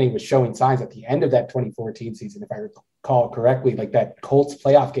Peyton Manning was showing signs at the end of that 2014 season, if I recall correctly. Like that Colts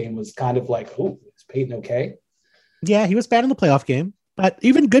playoff game was kind of like, oh, is Peyton okay? Yeah, he was bad in the playoff game, but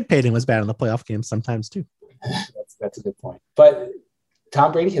even good Peyton was bad in the playoff game sometimes too. That's a good point. But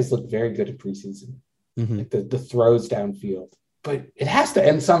Tom Brady has looked very good in preseason, like the throws downfield. But it has to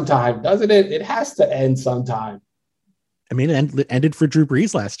end sometime, doesn't it? It has to end sometime. I mean, it ended for Drew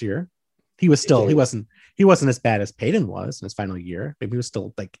Brees last year. He wasn't as bad as Peyton was in his final year. Maybe he was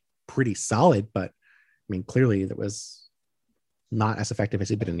still like pretty solid, but I mean, clearly that was not as effective as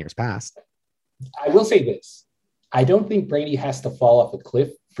he'd been in years past. I will say this. I don't think Brady has to fall off a cliff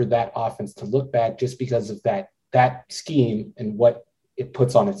for that offense to look bad just because of that scheme and what it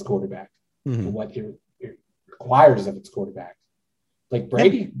puts on its quarterback and what it requires of its quarterback. Like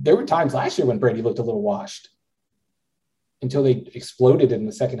Brady, there were times last year when Brady looked a little washed until they exploded in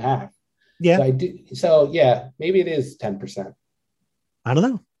the second half. Yeah. So maybe it is 10%. I don't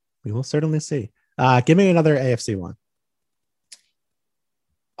know. We will certainly see. Give me another AFC one.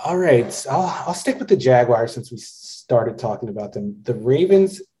 All right. So I'll stick with the Jaguars since we started talking about them. The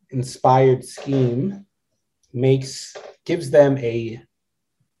Ravens inspired scheme gives them a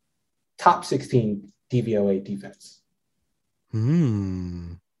top 16 DVOA defense. I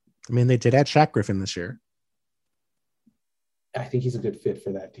mean, they did add Shaq Griffin this year. I think he's a good fit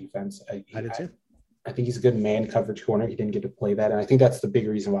for that defense. I did too. I think he's a good man coverage corner. He didn't get to play that. And I think that's the big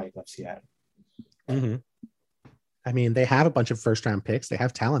reason why he left Seattle. Mm-hmm. I mean, they have a bunch of first round picks. They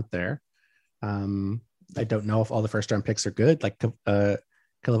have talent there. I don't know if all the first round picks are good. Like K'Lavon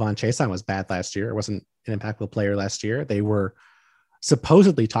Chaisson was bad last year. It wasn't an impactful player last year. They were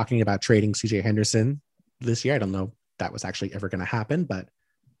supposedly talking about trading CJ Henderson this year. I don't know if that was actually ever going to happen, but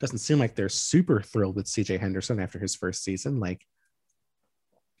it doesn't seem like they're super thrilled with CJ Henderson after his first season. Like,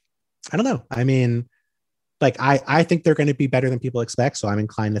 I don't know. I mean, like I think they're going to be better than people expect. So I'm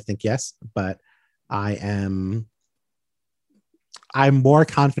inclined to think yes, but I'm more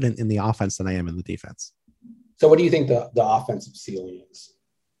confident in the offense than I am in the defense. So what do you think the offensive ceiling is?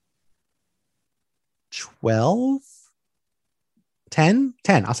 12, 10.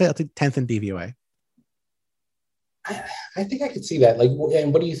 I'll say 10th in DVOA. I think I could see that. Like,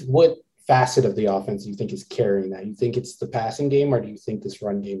 and what facet of the offense do you think is carrying that? You think it's the passing game, or do you think this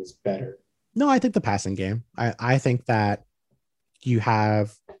run game is better? No, I think the passing game. I think that you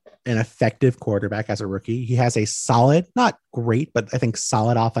have an effective quarterback as a rookie. He has a solid, not great, but I think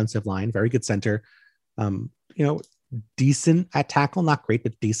solid offensive line, very good center. Decent at tackle, not great,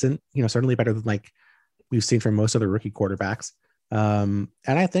 but decent. Certainly better than like we've seen from most other rookie quarterbacks. And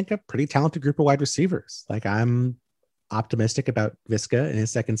I think a pretty talented group of wide receivers. Like, I'm optimistic about Visca in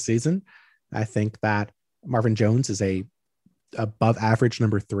his second season. I think that Marvin Jones is a above average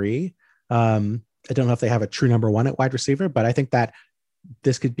number 3. I don't know if they have a true number 1 at wide receiver, but I think that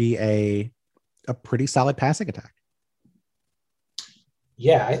this could be a pretty solid passing attack.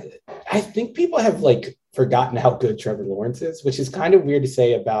 Yeah, I think people have like forgotten how good Trevor Lawrence is, which is kind of weird to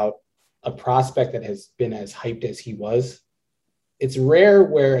say about a prospect that has been as hyped as he was. It's rare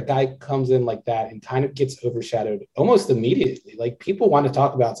where a guy comes in like that and kind of gets overshadowed almost immediately. Like, people want to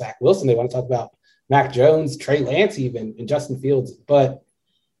talk about Zach Wilson. They want to talk about Mac Jones, Trey Lance, even, and Justin Fields. But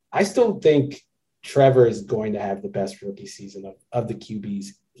I still think Trevor is going to have the best rookie season of the QBs,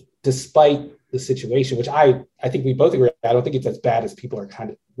 despite the situation, which I think we both agree. I don't think it's as bad as people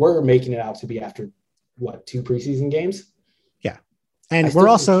we're making it out to be after 2 preseason games. Yeah. And we're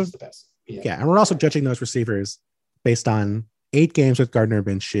also and we're also judging those receivers based on 8 games with Gardner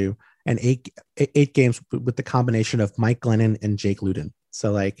Minshew and eight games with the combination of Mike Glennon and Jake Luton.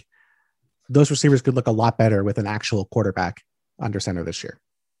 So like, those receivers could look a lot better with an actual quarterback under center this year.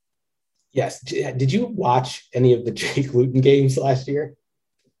 Yes. Did you watch any of the Jake Luton games last year?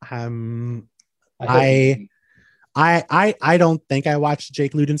 I don't think I watched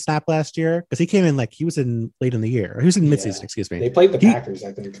Jake Luton snap last year because he came in like he was in late in the year. He was in midseason, excuse me. They played the Packers,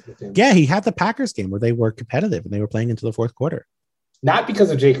 I think. With him. Yeah, he had the Packers game where they were competitive and they were playing into the fourth quarter. Not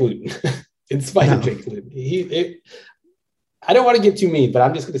because of Jake Luton, in spite of Jake Luton. I don't want to get too mean, but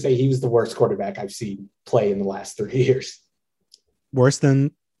I'm just going to say he was the worst quarterback I've seen play in the last 3 years. Worse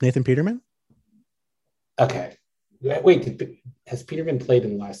than Nathan Peterman? Okay. Wait, has Peterman played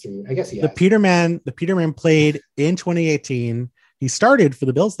in the last 3 years? I guess he has. The Peterman played in 2018. He started for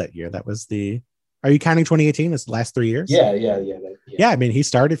the Bills that year. Are you counting 2018 as the last 3 years? Yeah. Yeah, I mean, he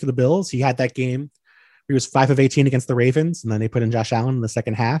started for the Bills. He had that game. He was 5 of 18 against the Ravens, and then they put in Josh Allen in the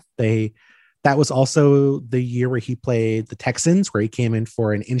second half. That was also the year where he played the Texans, where he came in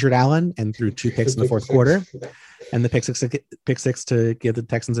for an injured Allen and threw 2 picks in the fourth quarter, and the pick six to give the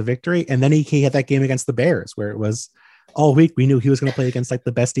Texans a victory. And then he had that game against the Bears, where it was all week we knew he was going to play against like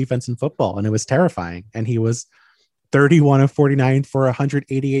the best defense in football, and it was terrifying. And he was 31 of 49 for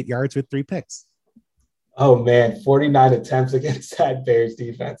 188 yards with 3 picks. Oh man, 49 attempts against that Bears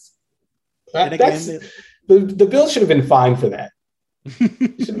defense. The Bills should have been fined for that.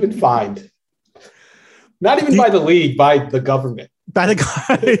 Should have been fined. Not even by the league, by the government. That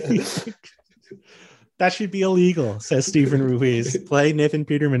should be illegal, says Stephen Ruiz. Play Nathan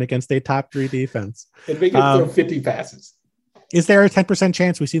Peterman against a top 3 defense. And make him throw 50 passes. Is there a 10%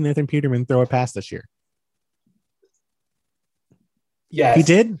 chance we see Nathan Peterman throw a pass this year? Yes. He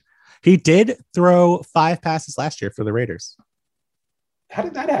did. He did throw 5 passes last year for the Raiders. How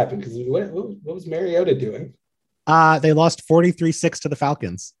did that happen? Because what was Mariota doing? They lost 43-6 to the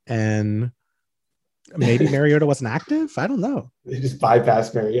Falcons, and maybe Mariota wasn't active. I don't know. They just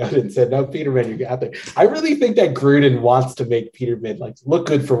bypassed Mariota and said, "No, Peterman, you got there." I really think that Gruden wants to make Peterman like look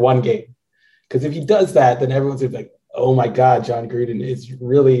good for one game, because if he does that, then everyone's gonna be like, "Oh my God, John Gruden is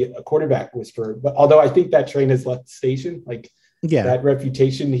really a quarterback whisperer." But although I think that train has left the station, like that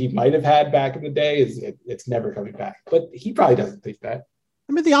reputation he might have had back in the day it's never coming back. But he probably doesn't think that.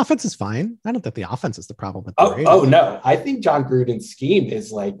 I mean, the offense is fine. I don't think the offense is the problem with the Raiders. No. I think John Gruden's scheme is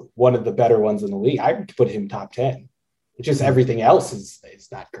like one of the better ones in the league. I would put him top 10. It's just everything else is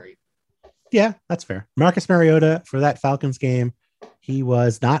not great. Yeah, that's fair. Marcus Mariota for that Falcons game, he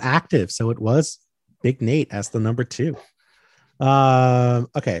was not active. So it was Big Nate as the number 2.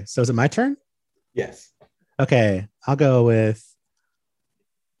 Okay, so is it my turn? Yes. Okay, I'll go with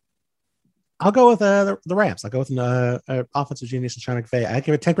the Rams. I'll go with an offensive genius in Sean McVay. I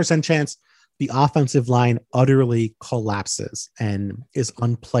give a 10% chance the offensive line utterly collapses and is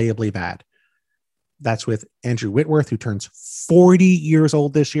unplayably bad. That's with Andrew Whitworth, who turns 40 years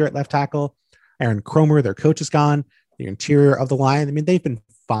old this year at left tackle. Aaron Cromer, their coach, is gone. The interior of the line, I mean, they've been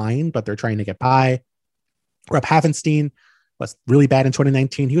fine, but they're trying to get by. Rob Havenstein was really bad in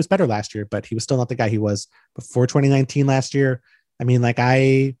 2019. He was better last year, but he was still not the guy he was before 2019 last year. I mean, like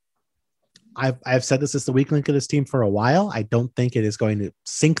I've said this is the weak link of this team for a while. I don't think it is going to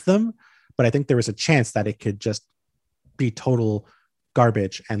sink them, but I think there is a chance that it could just be total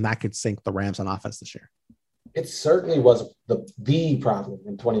garbage, and that could sink the Rams on offense this year. It certainly was the problem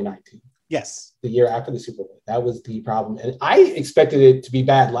in 2019. Yes. The year after the Super Bowl. That was the problem. And I expected it to be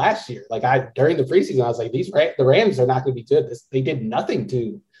bad last year. Like during the preseason, I was like, the Rams are not going to be good. They did nothing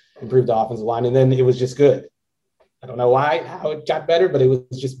to improve the offensive line, and then it was just good. I don't know how it got better, but it was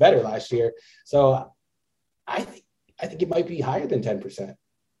just better last year. So I think it might be higher than 10%.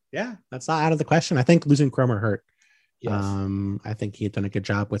 Yeah, that's not out of the question. I think losing Cromer hurt. Yes. I think he had done a good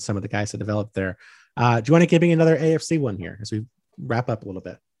job with some of the guys that developed there. Do you want to give me another AFC one here as we wrap up a little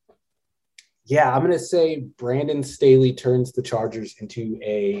bit? Yeah, I'm going to say Brandon Staley turns the Chargers into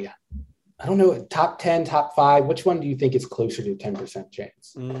top 10, top 5. Which one do you think is closer to 10%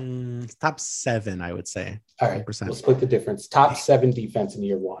 chance? Top 7, I would say. All right, 10%. We'll split the difference. Top 7 defense in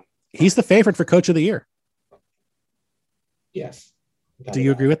year 1. He's the favorite for coach of the year. Yes. Do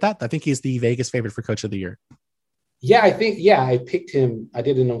you agree with that? I think he's the Vegas favorite for coach of the year. Yeah, I picked him. I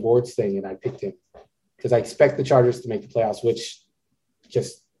did an awards thing and I picked him because I expect the Chargers to make the playoffs, which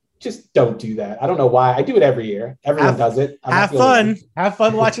just don't do that. I don't know why. I do it every year. Everyone does it. Have fun. Have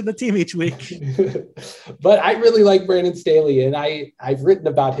fun watching the team each week. But I really like Brandon Staley, and I've written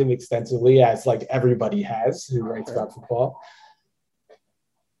about him extensively, as like everybody has who writes about football.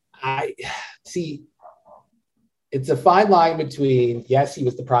 I see. It's a fine line between, yes, he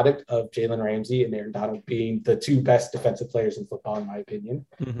was the product of Jalen Ramsey and Aaron Donald being the 2 best defensive players in football, in my opinion,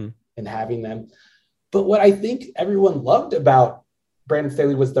 and having them. But what I think everyone loved about Brandon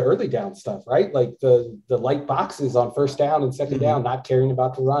Staley was the early down stuff, right? Like the light boxes on first down and second down, not caring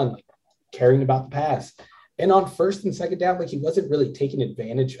about the run, like caring about the pass. And on first and second down, like he wasn't really taking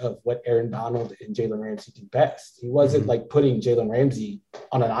advantage of what Aaron Donald and Jalen Ramsey do best. He wasn't like putting Jalen Ramsey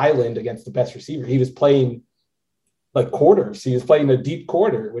on an island against the best receiver. He was playing like quarters. He was playing a deep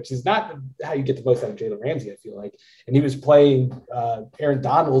quarter, which is not how you get the most out of Jalen Ramsey, I feel like. And he was playing Aaron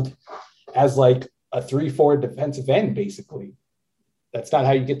Donald as like a 3-4 defensive end, basically. That's not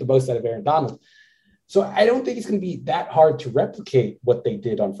how you get the most out of Aaron Donald. So I don't think it's going to be that hard to replicate what they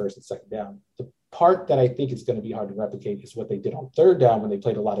did on first and second down. The part that I think is going to be hard to replicate is what they did on third down when they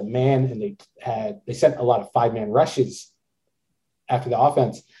played a lot of man and they sent a lot of 5-man rushes after the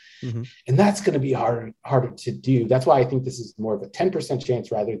offense. And that's going to be harder to do. That's why I think this is more of a 10%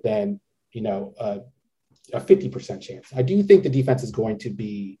 chance rather than, a 50% chance. I do think the defense is going to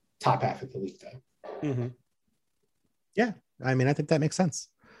be top half of the league, though. Yeah. I mean, I think that makes sense.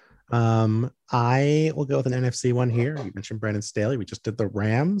 I will go with an NFC one here. You mentioned Brandon Staley. We just did the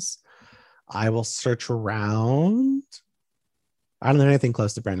Rams. I will search around. I don't know anything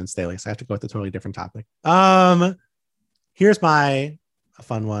close to Brandon Staley, so I have to go with a totally different topic. Here's a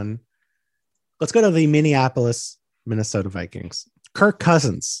fun one. Let's go to the Minnesota Vikings. Kirk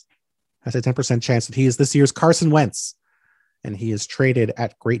Cousins has a 10% chance that he is this year's Carson Wentz, and he is traded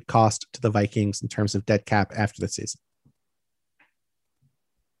at great cost to the Vikings in terms of dead cap after the season.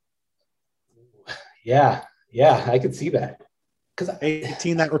 Yeah, I could see that. Because a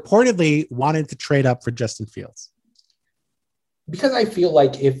team that reportedly wanted to trade up for Justin Fields. because I feel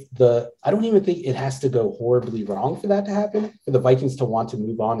like I don't even think it has to go horribly wrong for that to happen, for the Vikings to want to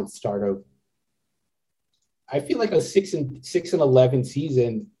move on and start over. I feel like a 6-11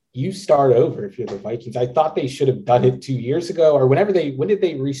 season, you start over if you're the Vikings. I thought they should have done it 2 years ago, or when did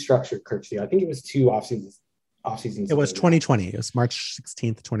they restructure Kirk's deal? I think it was 2 off seasons. It was 2020. It was March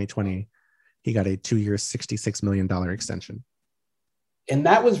 16th, 2020. He got a 2-year, $66 million extension. And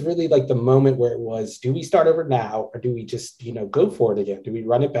that was really like the moment where it was, do we start over now, or do we just, go for it again? Do we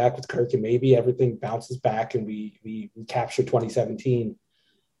run it back with Kirk and maybe everything bounces back and we capture 2017?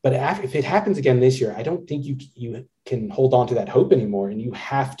 But if it happens again this year, I don't think you can hold on to that hope anymore, and you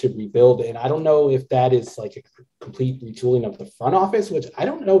have to rebuild. And I don't know if that is like a complete retooling of the front office, which I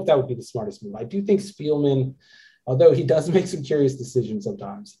don't know if that would be the smartest move. I do think Spielman, although he does make some curious decisions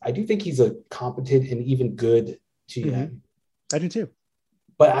sometimes, I do think he's a competent and even good GM. Mm-hmm. I do too.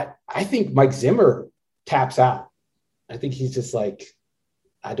 But I think Mike Zimmer taps out. I think he's just like,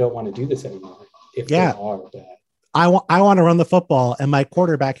 I don't want to do this anymore. If they are bad. I want to run the football, and my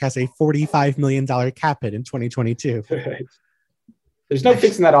quarterback has a $45 million cap hit in 2022. Right. There's no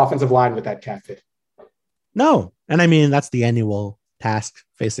fixing that offensive line with that cap hit. No. And I mean, that's the annual task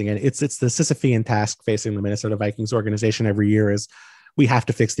facing it. It's the Sisyphean task facing the Minnesota Vikings organization every year is we have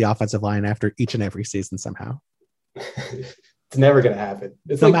to fix the offensive line after each and every season somehow. It's never going to happen.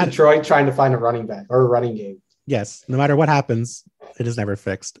 It's like Detroit trying to find a running back or a running game. Yes. No matter what happens, it is never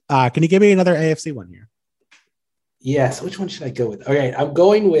fixed. Can you give me another AFC one here? Yes. Which one should I go with? Okay. I'm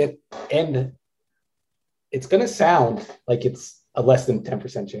going with, and it's going to sound like it's a less than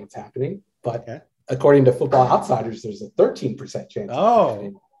 10% chance happening, but according to Football Outsiders, there's a 13% chance.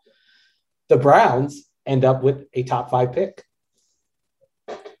 Oh. The Browns end up with a top 5 pick.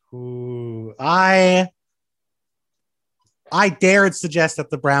 Ooh, I dared suggest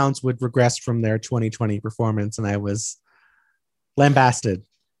that the Browns would regress from their 2020 performance, and I was lambasted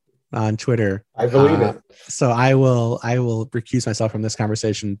on Twitter. I believe it. So I will recuse myself from this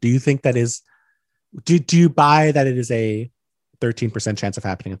conversation. Do you think that is? Do you buy that it is a 13% chance of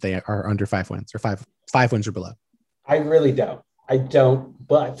happening if they are under 5 wins or five wins or below? I really don't. I don't,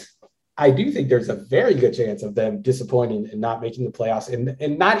 but I do think there's a very good chance of them disappointing and not making the playoffs,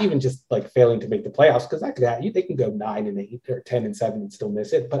 and not even just like failing to make the playoffs, because that could happen. They can go 9-8 or 10-7 and still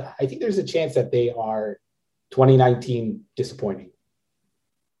miss it. But I think there's a chance that they are 2019 disappointing.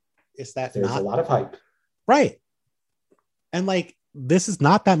 Is that there's a lot of hype, right? And like this is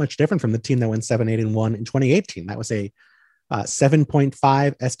not that much different from the team that went 7-8-1 in 2018. That was a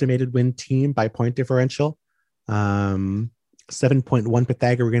 7.5 estimated win team by point differential. 7.1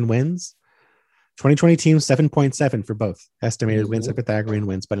 Pythagorean wins. 2020 team 7.7 for both estimated wins and Pythagorean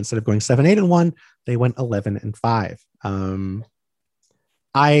wins, but instead of going 7-8-1, they went 11-5.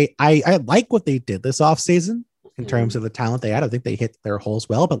 I like what they did this offseason in terms of the talent they had. I think they hit their holes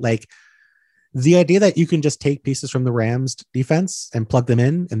well, but like the idea that you can just take pieces from the Rams defense and plug them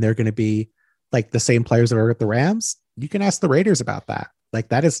in, and they're going to be like the same players that are at the Rams, you can ask the Raiders about that. Like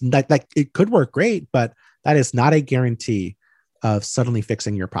that is not, like it could work great, but that is not a guarantee of suddenly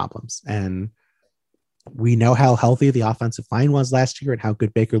fixing your problems. And we know how healthy the offensive line was last year and how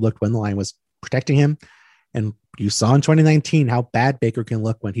good Baker looked when the line was protecting him. And you saw in 2019 how bad Baker can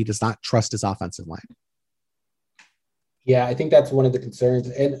look when he does not trust his offensive line. Yeah, I think that's one of the concerns.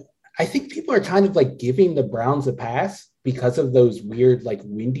 And I think people are kind of like giving the Browns a pass because of those weird, like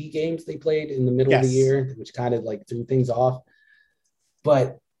windy games they played in the middle of the year, which kind of like threw things off.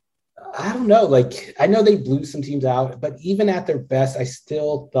 But I don't know. Like, I know they blew some teams out, but even at their best,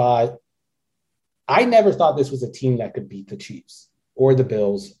 I never thought this was a team that could beat the Chiefs or the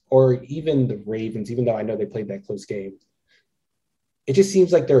Bills or even the Ravens, even though I know they played that close game. It just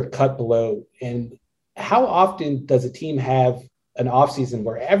seems like they're cut below. And how often does a team have an offseason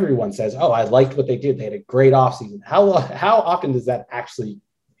where everyone says, oh, I liked what they did. They had a great offseason. How often does that actually,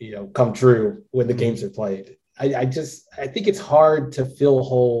 come true when the games are played? I think it's hard to fill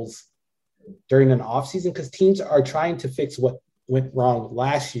holes during an offseason because teams are trying to fix what went wrong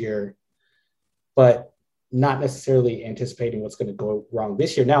last year, but not necessarily anticipating what's going to go wrong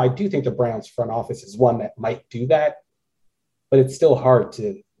this year. Now, I do think the Browns front office is one that might do that, but it's still hard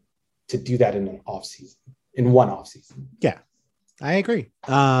to do that in one offseason. Yeah, I agree.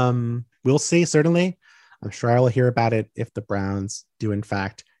 We'll see. Certainly, I'm sure I will hear about it if the Browns do in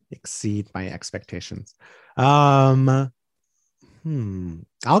fact exceed my expectations. I'll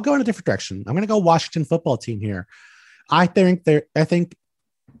go in a different direction. I'm going to go Washington football team here. I think there's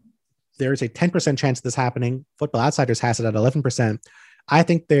a 10% chance of this happening. Football Outsiders has it at 11%. I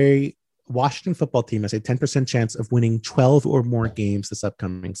think the Washington football team has a 10% chance of winning 12 or more games this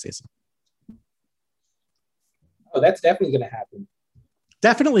upcoming season. Oh, that's definitely going to happen.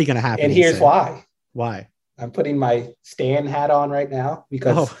 Definitely going to happen. And here's why. Why? I'm putting my Stan hat on right now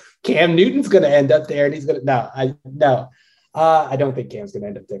because Cam Newton's going to end up there, and he's going to I don't think Cam's going to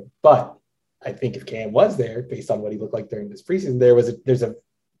end up there. But I think if Cam was there, based on what he looked like during this preseason, there's a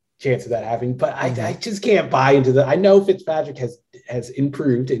chance of that happening. But I just can't buy into the. I know Fitzpatrick has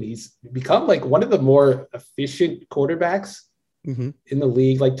improved, and he's become like one of the more efficient quarterbacks in the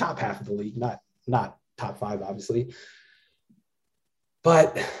league, like top half of the league, not top 5, obviously.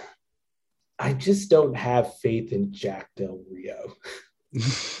 But I just don't have faith in Jack Del Rio.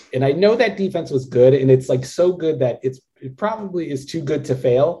 And I know that defense was good, and it's like so good that it probably is too good to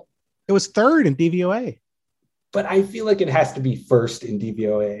fail. It was 3rd in DVOA. But I feel like it has to be 1st in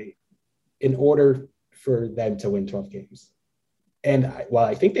DVOA in order for them to win 12 games. And while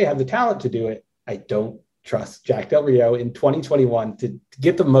I think they have the talent to do it, I don't trust Jack Del Rio in 2021 to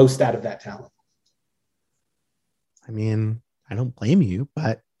get the most out of that talent. I mean, I don't blame you,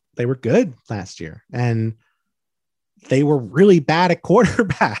 but they were good last year, and they were really bad at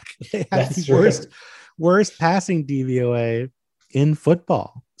quarterback. They had the worst passing DVOA in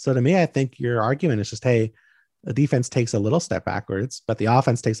football. So to me, I think your argument is just, hey, the defense takes a little step backwards, but the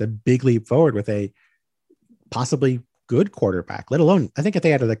offense takes a big leap forward with a possibly good quarterback, let alone, I think if they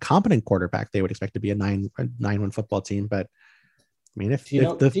had a competent quarterback, they would expect to be a 9-1 football team. But I mean, do you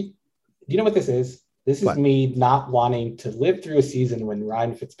know what this is? This is me not wanting to live through a season when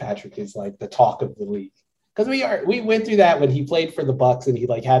Ryan Fitzpatrick is like the talk of the league. Because we went through that when he played for the Bucs and he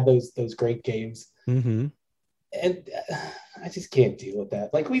like had those great games. And I just can't deal with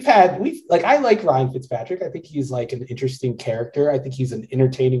that. Like I like Ryan Fitzpatrick. I think he's like an interesting character. I think he's an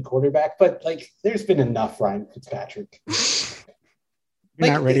entertaining quarterback, but like there's been enough Ryan Fitzpatrick.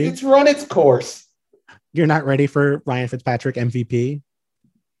 You're not ready. It's run its course. You're not ready for Ryan Fitzpatrick MVP?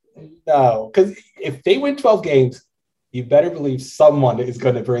 No, because if they win 12 games, you better believe someone is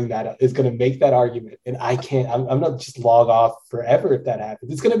going to bring that up, is going to make that argument. And I can't, I'm not just log off forever if that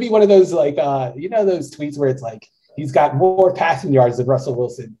happens. It's going to be one of those, like, those tweets where it's like, he's got more passing yards than Russell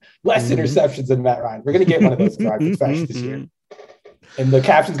Wilson, less interceptions than Matt Ryan. We're going to get one of those Ryan Fitzpatrick this year. And the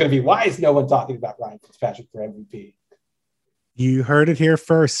caption's going to be, why is no one talking about Ryan Fitzpatrick for MVP? You heard it here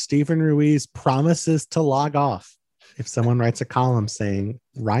first. Stephen Ruiz promises to log off if someone writes a column saying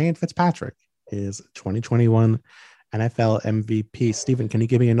Ryan Fitzpatrick is 2021 NFL MVP. Stephen, can you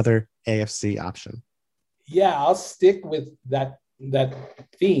give me another AFC option? Yeah, I'll stick with that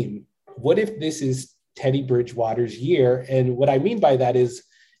theme. What if this is Teddy Bridgewater's year? And what I mean by that is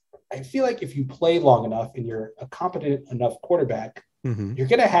I feel like if you play long enough and you're a competent enough quarterback, you're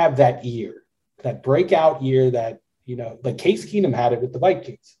going to have that year, that breakout year that, like Case Keenum had it with the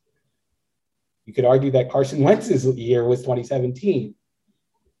Vikings. You could argue that Carson Wentz's year was 2017.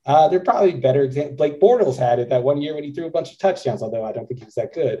 There are probably better examples. Blake Bortles had it that one year when he threw a bunch of touchdowns, although I don't think he was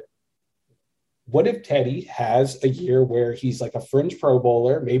that good. What if Teddy has a year where he's like a fringe Pro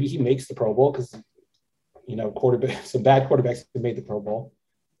Bowler? Maybe he makes the Pro Bowl because, some bad quarterbacks have made the Pro Bowl.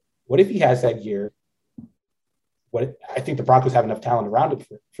 What if he has that year? I think the Broncos have enough talent around it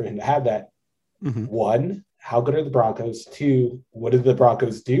for him to have that. One, how good are the Broncos? Two, what do the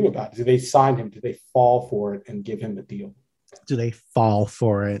Broncos do about it? Do they sign him? Do they fall for it and give him a deal? Do they fall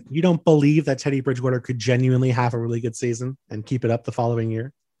for it? You don't believe that Teddy Bridgewater could genuinely have a really good season and keep it up the following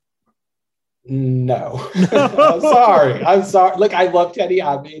year? No. I'm sorry. Look, I love Teddy.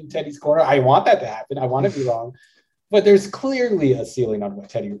 I'm in Teddy's corner. I want that to happen. I want to be wrong. But there's clearly a ceiling on what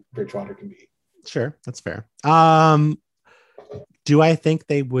Teddy Bridgewater can be. Sure, that's fair. Do I think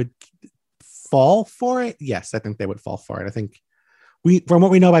they would fall for it? Yes, I think they would fall for it. I think from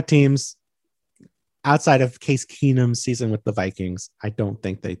what we know about teams outside of Case Keenum's season with the Vikings, I don't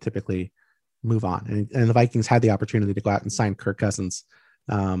think they typically move on. And the Vikings had the opportunity to go out and sign Kirk Cousins.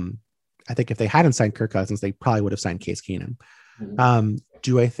 I think if they hadn't signed Kirk Cousins, they probably would have signed Case Keenum.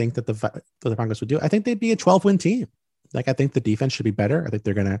 Do I think that the Broncos would do it? I think they'd be a 12-win team. Like, I think the defense should be better. I think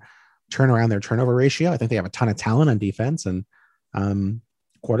they're going to turn around their turnover ratio. I think they have a ton of talent on defense, and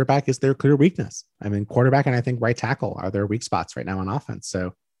quarterback is their clear weakness. I mean, quarterback and I think right tackle are their weak spots right now on offense.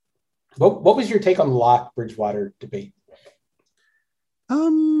 So what was your take on the Locke Bridgewater debate?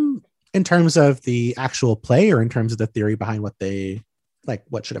 In terms of the actual play, or in terms of the theory behind what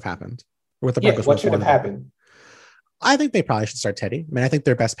should have happened, or what the Broncos what should have happened? I think they probably should start Teddy. I mean, I think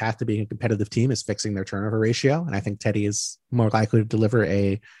their best path to being a competitive team is fixing their turnover ratio. And I think Teddy is more likely to deliver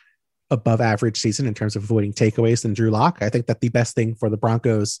a above average season in terms of avoiding takeaways than Drew Lock. I think that the best thing for the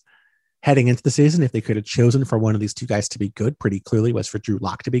Broncos heading into the season, if they could have chosen for one of these two guys to be good, pretty clearly was for Drew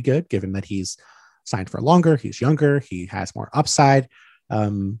Lock to be good, given that he's signed for longer, he's younger, he has more upside.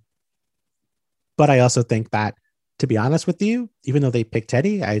 But I also think that to be honest with you, even though they picked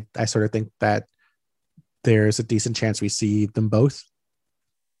Teddy, I sort of think that there's a decent chance we see them both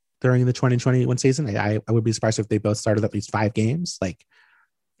during the 2021 season. I would be surprised if they both started at least 5 games. Like,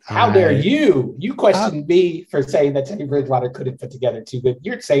 how dare you? You questioned me for saying that Teddy Bridgewater couldn't put together 2 good.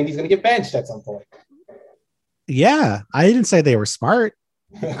 You're saying he's going to get benched at some point. Yeah, I didn't say they were smart.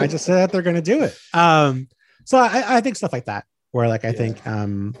 I just said that they're going to do it. So I think stuff like that, where like I think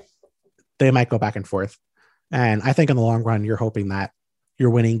they might go back and forth. And I think in the long run, you're hoping that you're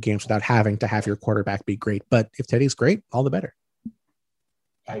winning games without having to have your quarterback be great. But if Teddy's great, all the better.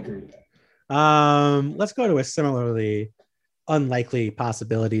 I agree with that. Let's go to a similarly unlikely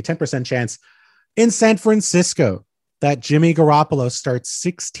possibility, 10% chance in San Francisco that Jimmy Garoppolo starts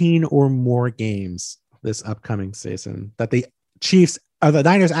 16 or more games this upcoming season, that the Chiefs or the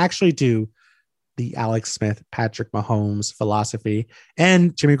Niners actually do the Alex Smith, Patrick Mahomes philosophy,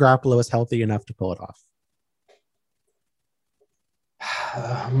 and Jimmy Garoppolo is healthy enough to pull it off.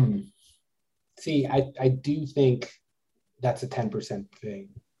 See, I do think that's a 10% thing,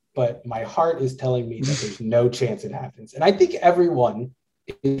 but my heart is telling me that there's no chance it happens. And I think everyone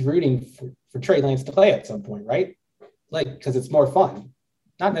is rooting for Trey Lance to play at some point, right? Like, because it's more fun,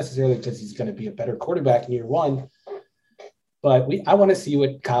 not necessarily because he's going to be a better quarterback in year one, but I want to see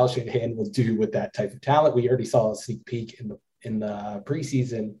what Kyle Shanahan will do with that type of talent. We already saw a sneak peek in the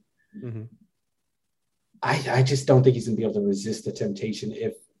preseason. Mm-hmm. I just don't think he's going to be able to resist the temptation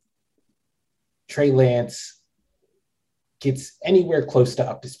if Trey Lance gets anywhere close to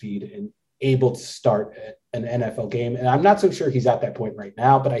up to speed and able to start an NFL game. And I'm not so sure he's at that point right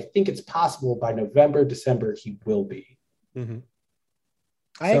now, but I think it's possible by November, December, he will be. Mm-hmm.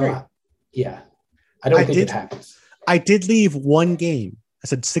 I agree. Yeah. I don't think it happens. I did leave one game. I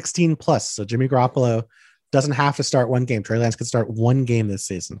said 16 plus. So Jimmy Garoppolo doesn't have to start one game. Trey Lance could start one game this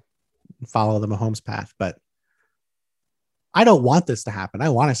season and follow the Mahomes path. But I don't want this to happen. I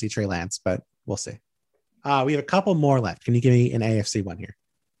want to see Trey Lance, but we'll see. We have a couple more left. Can you give me an AFC one here?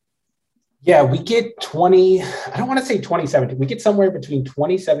 Yeah, we get 20. I don't want to say 2017. We get somewhere between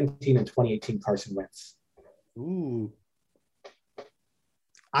 2017 and 2018 Carson Wentz. Ooh.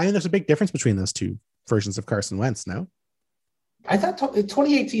 I mean, there's a big difference between those two versions of Carson Wentz, no? I thought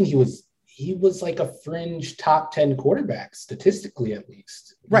 2018 he was like a fringe top 10 quarterback, statistically at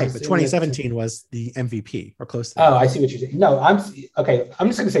least. Right, but 2017 was the MVP or close to that. Oh, I see what you're saying. No, I'm just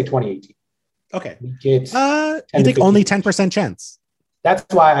going to say 2018. Okay. We get you think only 10% chance? That's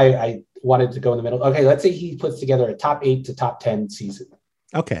why I wanted to go in the middle. Okay, let's say he puts together a top 8 to top 10 season.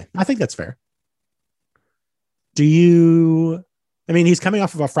 Okay, I think that's fair. He's coming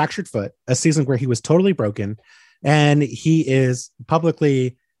off of a fractured foot, a season where he was totally broken, and he is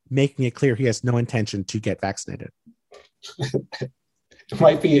publicly making it clear he has no intention to get vaccinated. It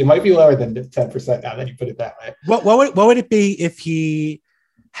might be lower than 10% now that you put it that way. What would it be if he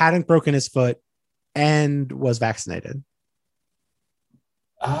hadn't broken his foot and was vaccinated?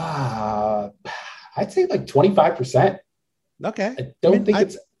 I'd say like 25%. Okay. I don't think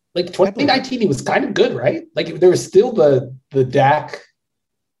it's like 2019. He was kind of good, right? Like there was still the Dak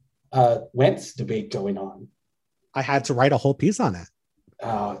Wentz debate going on. I had to write a whole piece on it.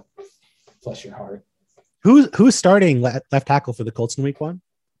 Bless your heart. Who's starting left tackle for the Colts in week 1?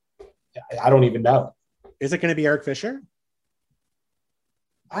 I don't even know. Is it going to be Eric Fisher?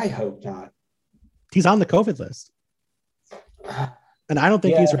 I hope not. He's on the COVID list. And I don't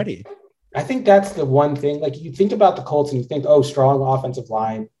think he's ready. I think that's the one thing. Like you think about the Colts and you think, oh, strong offensive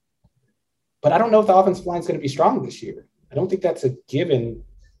line. But I don't know if the offensive line is going to be strong this year. I don't think that's a given.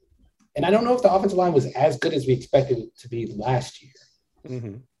 And I don't know if the offensive line was as good as we expected it to be last year.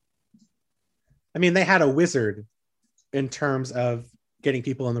 Mm-hmm. I mean, they had a wizard in terms of getting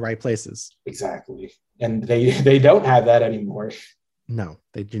people in the right places. Exactly. And they don't have that anymore. No,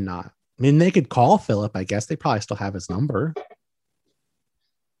 they do not. I mean, they could call Phillip. I guess they probably still have his number.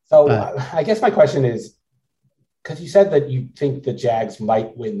 So I guess my question is, because you said that you think the Jags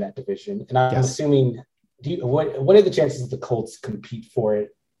might win that division, and I'm assuming, what are the chances the Colts compete for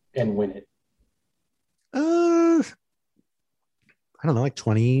it and win it? I don't know, like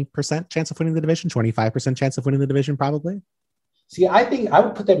 20% chance of winning the division, 25% chance of winning the division, probably. See, I think I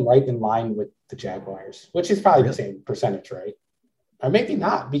would put them right in line with the Jaguars, which is probably the same percentage, right? Or maybe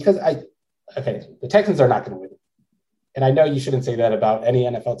not, because the Texans are not going to win it. And I know you shouldn't say that about any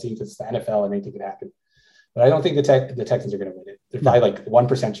NFL team because it's the NFL and anything can happen. But I don't think the Texans are going to win it. There's probably like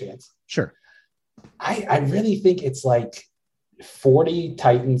 1% chance. Sure. I really think it's like 40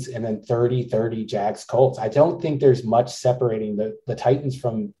 Titans and then 30 Jags Colts. I don't think there's much separating the Titans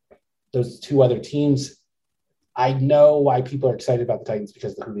from those two other teams. I know why people are excited about the Titans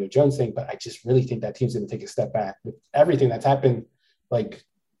because of the Julio Jones thing, but I just really think that team's going to take a step back with everything that's happened. Like,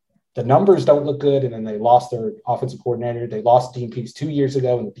 the numbers don't look good, and then they lost their offensive coordinator. They lost Dean Pease 2 years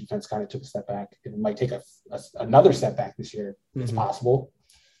ago, and the defense kind of took a step back. It might take another step back this year. It's possible.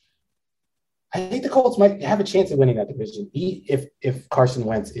 I think the Colts might have a chance of winning that division if Carson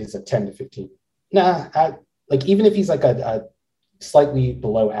Wentz is a 10 to 15. Even if he's like a slightly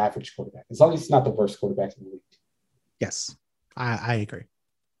below average quarterback, as long as he's not the worst quarterback in the league. Yes, I agree.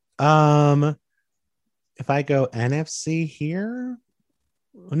 If I go NFC here,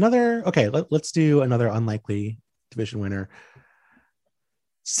 let's do another unlikely division winner.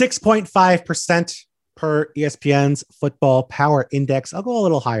 6.5% per ESPN's Football Power Index. I'll go a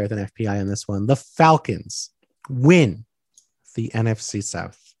little higher than FPI on this one. The Falcons win the NFC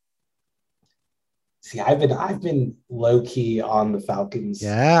South. See, I've been low key on the Falcons.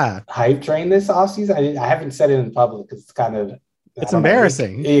 Yeah, hype train this offseason. I haven't said it in public because it's kind of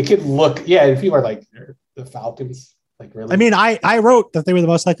embarrassing. It could look, if people are like the Falcons, like really. I mean, I wrote that they were the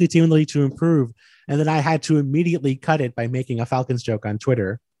most likely team in the league to improve, and then I had to immediately cut it by making a Falcons joke on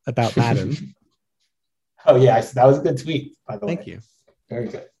Twitter about Madden. Oh yeah, that was a good tweet, by the way. Thank you. Very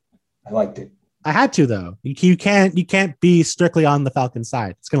good. I liked it. I had to though. You can't be strictly on the Falcons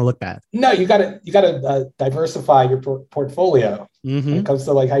side. It's going to look bad. No, you gotta diversify your portfolio when it comes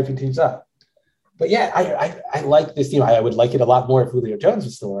to like hyping teams up. But yeah, I like this team. I would like it a lot more if Julio Jones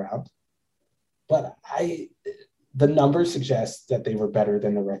was still around. But the numbers suggest that they were better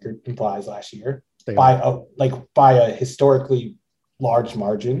than the record implies last year by a historically large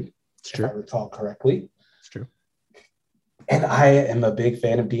margin. It's true. If I recall correctly. It's true. And I am a big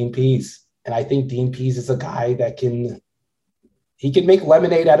fan of Dean Pease. And I think Dean Pease is a guy that can make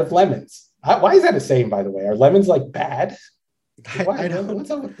lemonade out of lemons. Why is that a saying, by the way? Are lemons like bad? What's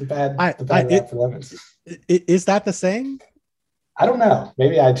up with the bad rap for lemons? Is that the saying? I don't know.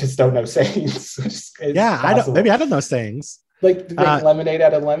 Maybe I just don't know sayings. Maybe I don't know sayings. Like to make lemonade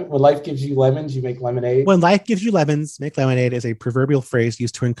out of lemon. When life gives you lemons, you make lemonade. When life gives you lemons, make lemonade is a proverbial phrase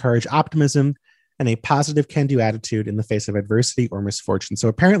used to encourage optimism and a positive can-do attitude in the face of adversity or misfortune. So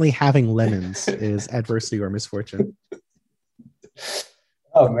apparently having lemons is adversity or misfortune.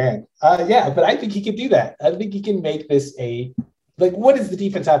 Oh, man. But I think he can do that. I think he can make this what does the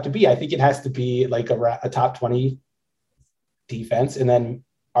defense have to be? I think it has to be like a top 20 defense. And then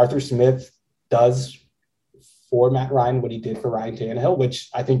Arthur Smith does for Matt Ryan what he did for Ryan Tannehill, which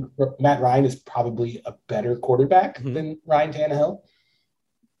I think Matt Ryan is probably a better quarterback than Ryan Tannehill.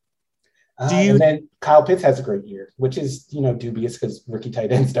 And then Kyle Pitts has a great year, which is, dubious because rookie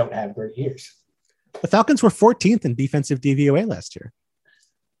tight ends don't have great years. The Falcons were 14th in defensive DVOA last year.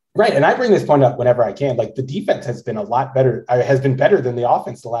 Right. And I bring this point up whenever I can. Like the defense has been a lot better, has been better than the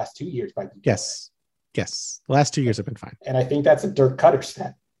offense the last 2 years. Yes. The last 2 years have been fine. And I think that's a Dirk Cutter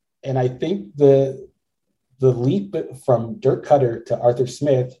stat. And I think the leap from Dirk Cutter to Arthur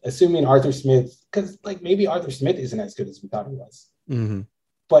Smith, assuming Arthur Smith, because maybe Arthur Smith isn't as good as we thought he was. Mm-hmm.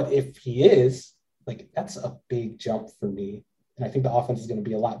 But if he is, that's a big jump for me. And I think the offense is going to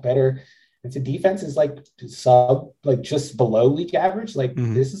be a lot better. If the defense is just below league average,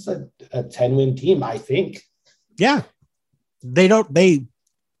 this is a 10-win team, I think. Yeah. They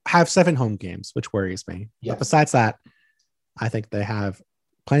have 7 home games, which worries me. Yeah. But besides that, I think they have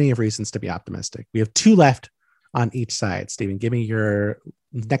plenty of reasons to be optimistic. We have 2 left on each side. Steven, give me your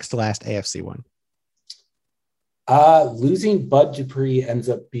next to last AFC one. Losing Bud Dupree ends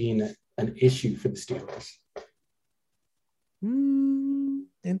up being an issue for the Steelers.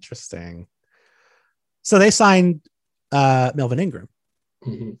 Interesting. So they signed Melvin Ingram.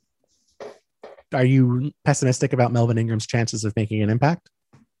 Mm-hmm. Are you pessimistic about Melvin Ingram's chances of making an impact?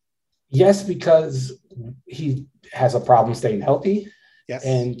 Yes, because he has a problem staying healthy. Yes.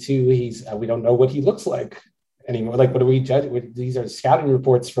 And 2, we don't know what he looks like anymore. What do we judge? These are scouting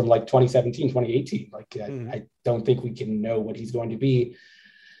reports from 2017, 2018. I don't think we can know what he's going to be.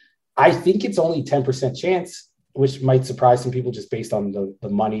 I think it's only 10% chance, which might surprise some people just based on the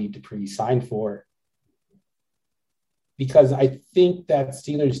money Dupree signed for. Because I think that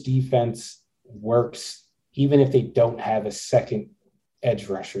Steelers defense works even if they don't have a second edge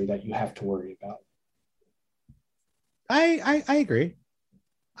rusher that you have to worry about. I agree.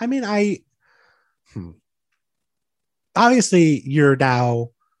 I mean, obviously you're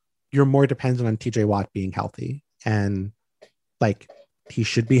more dependent on TJ Watt being healthy, and he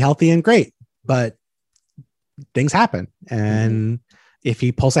should be healthy and great, but things happen. And if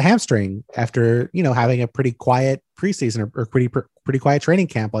he pulls a hamstring after, having a pretty quiet preseason or pretty quiet training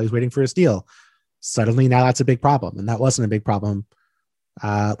camp while he's waiting for his deal, suddenly now that's a big problem. And that wasn't a big problem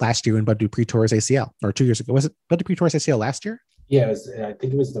last year when Bud Dupree tore his ACL, or 2 years ago. Was it Bud Dupree tore his ACL last year? Yeah, I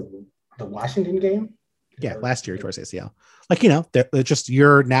think it was the Washington game. Yeah, last year he tore his ACL. Like, they're just,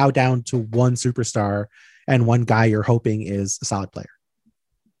 you're now down to one superstar and one guy you're hoping is a solid player.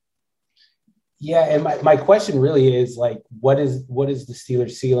 Yeah, and my question really is like, what is the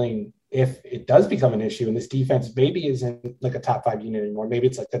Steelers' ceiling if it does become an issue and this defense maybe isn't like a top 5 unit anymore? Maybe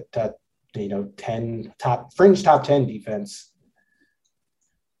it's like the 10 fringe top 10 defense.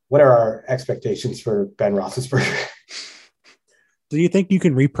 What are our expectations for Ben Roethlisberger? Do you think you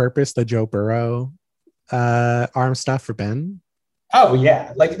can repurpose the Joe Burrow arm stuff for Ben? Oh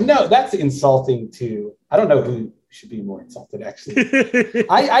yeah, like no, that's insulting to. I don't know who should be more insulted actually.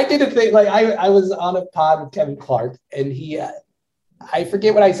 I did a thing like I was on a pod with Kevin Clark and he. I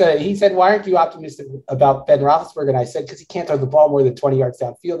forget what I said. He said, "Why aren't you optimistic about Ben Roethlisberger?" And I said, "Because he can't throw the ball more than 20 yards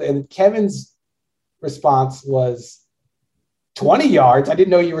downfield." And Kevin's response was 20 yards. I didn't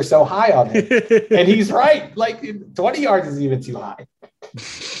know you were so high on it. And he's right. Like 20 yards is even too high.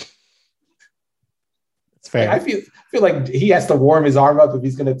 It's fair. Like, I feel like he has to warm his arm up if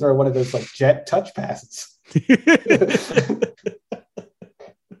he's going to throw one of those like jet touch passes.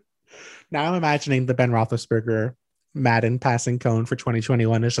 Now I'm imagining the Ben Roethlisberger Madden passing cone for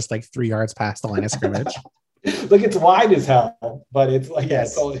 2021 is just like 3 yards past the line of scrimmage. Look, it's wide as hell, but it's like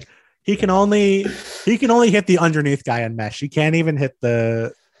yes. Yeah, it's he can only hit the underneath guy on mesh. He can't even hit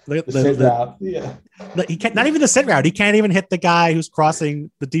the sit route. Yeah, he can't, not even the sit route. He can't even hit the guy who's crossing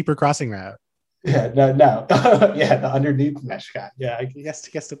the deeper crossing route. Yeah, no. Yeah, the underneath mesh guy. Yeah, I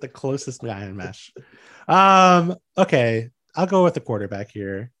guess at the closest guy on mesh. Okay, I'll go with the quarterback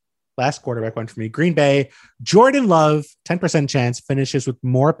here. Last quarterback one for me. Green Bay, Jordan Love, 10% chance, finishes with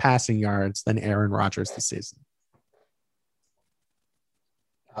more passing yards than Aaron Rodgers this season.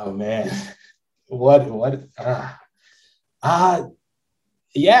 Oh man, what?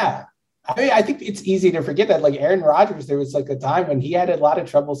 Yeah. I mean, I think it's easy to forget that. Like Aaron Rodgers, there was like a time when he had a lot of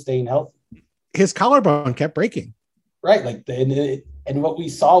trouble staying healthy. His collarbone kept breaking. Right, like and what we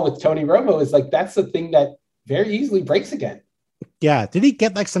saw with Tony Romo is like that's the thing that very easily breaks again. Yeah. Did he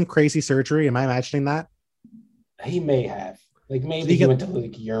get like some crazy surgery? Am I imagining that? He may have. Like maybe he went to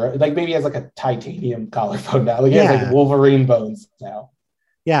like Europe. Like maybe he has like a titanium collarbone now. Like he has like Wolverine bones now.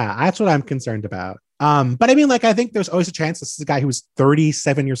 Yeah, that's what I'm concerned about. But I mean, like, I think there's always a chance this is a guy who was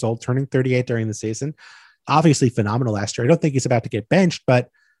 37 years old, turning 38 during the season. Obviously phenomenal last year. I don't think he's about to get benched, but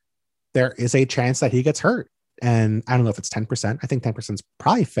there is a chance that he gets hurt. And I don't know if it's 10%. I think 10% is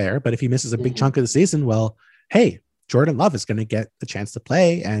probably fair, but if he misses a big chunk of the season, well, hey, Jordan Love is going to get the chance to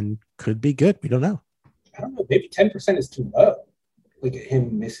play and could be good. We don't know. I don't know. Maybe 10% is too low. Like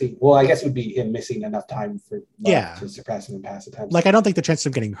him missing. Well, I guess it would be him missing enough time for Love to surpass him in pass attempts. Like, I don't think the chance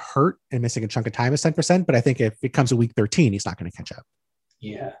of getting hurt and missing a chunk of time is 10%, but I think if it comes to week 13, he's not going to catch up.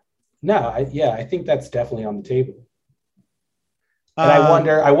 Yeah. No, I think that's definitely on the table. And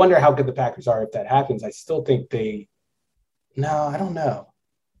I wonder how good the Packers are if that happens. I still think I don't know.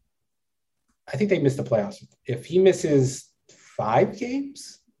 I think they missed the playoffs. If he misses 5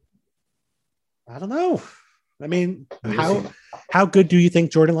 games, I don't know. I mean, how good do you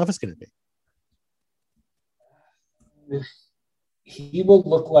think Jordan Love is going to be? He will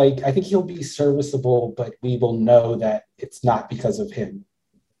look like, I think he'll be serviceable, but we will know that it's not because of him.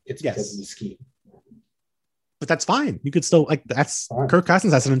 It's because of the scheme. But that's fine. You could still that's fine. Kirk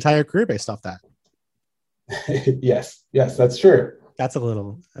Cousins has an entire career based off that. Yes, that's true. That's a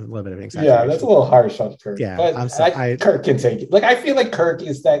little bit of an exaggeration. Yeah, that's a little harsh on Kirk. Yeah, but Kirk can take it. Like, I feel like Kirk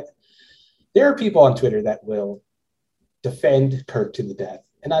is that. There are people on Twitter that will defend Kirk to the death.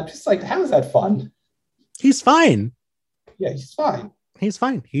 And I'm just like, how is that fun? He's fine. Yeah, he's fine. He's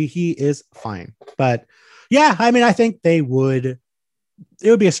fine. He is fine. But yeah, I mean, I think it would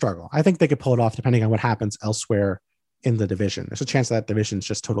be a struggle. I think they could pull it off depending on what happens elsewhere in the division. There's a chance that division is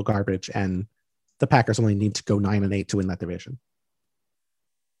just total garbage and the Packers only need to go 9-8 to win that division.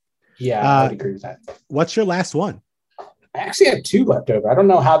 Yeah, I'd agree with that. What's your last one? I actually have 2 left over. I don't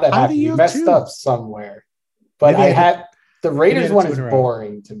know how that happened. You messed up somewhere. But maybe I had the Raiders one is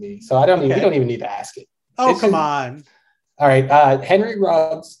boring to me. So we don't even need to ask it. Oh, come on. All right. Henry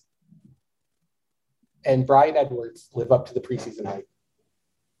Ruggs and Brian Edwards live up to the preseason hype.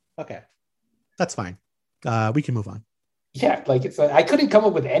 Okay. That's fine. We can move on. Yeah, like I couldn't come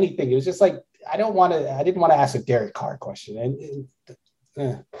up with anything. It was just like I didn't want to ask a Derek Carr question. And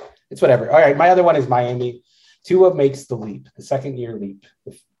it's whatever. All right. My other one is Miami. Tua makes the leap, the second-year leap,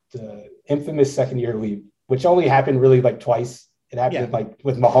 the infamous second-year leap, which only happened really like twice. It happened like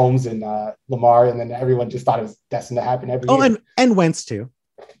with Mahomes and Lamar, and then everyone just thought it was destined to happen every year. And Wentz too.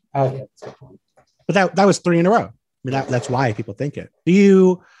 Oh yeah, that's a good point. But that was 3 in a row. mean, that's why people think it.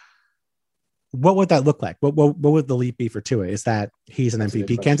 What would that look like? What would the leap be for Tua? Is that he's an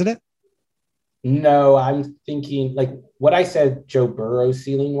MVP candidate? No, I'm thinking like what I said Joe Burrow's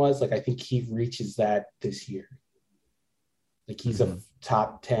ceiling was. Like, I think he reaches that this year. Like, he's a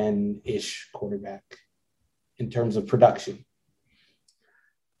top 10-ish quarterback in terms of production.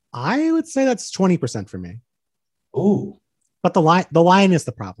 I would say that's 20% for me. Ooh. But the line is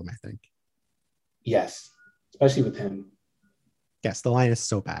the problem, I think. Yes, especially with him. Yes, the line is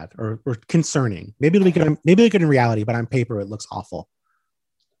so bad or concerning. Maybe it'll be good in reality, but on paper it looks awful.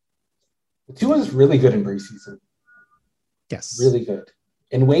 Tua was really good in preseason. Yes. Really good.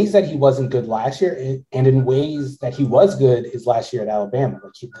 In ways that he wasn't good last year, and in ways that he was good his last year at Alabama.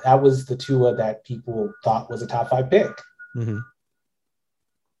 Like, that was the Tua that people thought was a top 5 pick. Mm-hmm.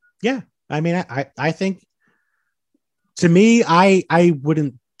 Yeah. I mean, I think, to me, I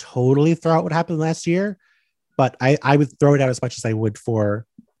wouldn't totally throw out what happened last year, but I would throw it out as much as I would for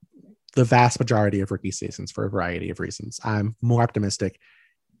the vast majority of rookie seasons for a variety of reasons. I'm more optimistic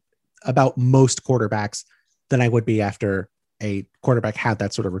about most quarterbacks than I would be after a quarterback had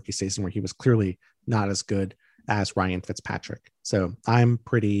that sort of rookie season where he was clearly not as good as Ryan Fitzpatrick. So I'm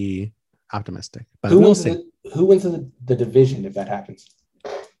pretty optimistic. But who wins the division if that happens?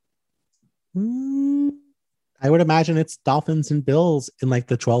 I would imagine it's Dolphins and Bills in like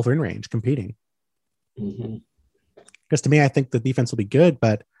the 12 win range competing. Because to me, I think the defense will be good,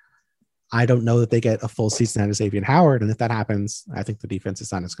 but I don't know that they get a full season out of Xavier Howard. And if that happens, I think the defense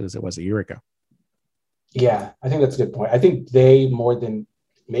is not as good as it was a year ago. Yeah, I think that's a good point. I think they, more than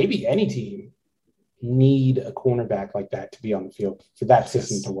maybe any team, need a cornerback like that to be on the field for that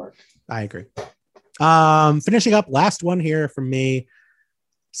system to work. I agree. Finishing up, last one here from me.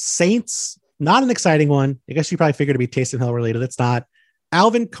 Saints, not an exciting one. I guess you probably figured it'd be Taysom Hill related. It's not.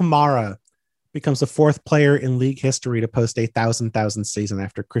 Alvin Kamara becomes the 4th player in league history to post a 1,000 season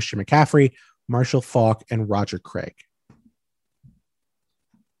after Christian McCaffrey, Marshall Faulk, and Roger Craig.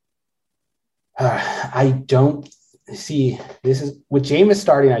 I don't see this is with Jameis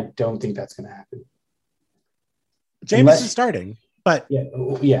starting. I don't think that's going to happen. Jameis is starting, but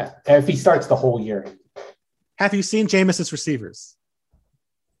yeah. If he starts the whole year. Have you seen Jameis's receivers?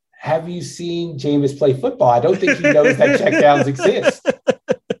 Have you seen Jameis play football? I don't think he knows that checkdowns exist.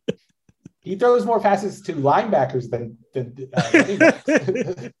 He throws more passes to linebackers than running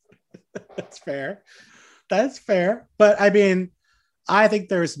backs. That's fair. But I mean, I think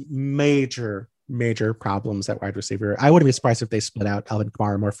there's major problems at wide receiver. I wouldn't be surprised if they split out Alvin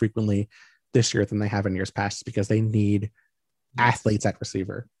Kamara more frequently this year than they have in years past because they need athletes at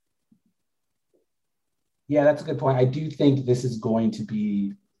receiver. Yeah, that's a good point. I do think this is going to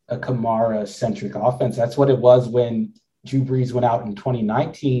be a Kamara-centric offense. That's what it was when Drew Brees went out in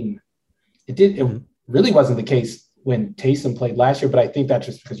 2019. It really wasn't the case when Taysom played last year, but I think that's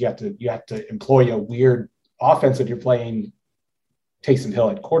just because you have to employ a weird offense when you're playing Taysom Hill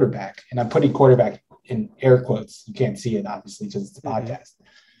at quarterback. And I'm putting quarterback in air quotes. You can't see it obviously because it's a podcast.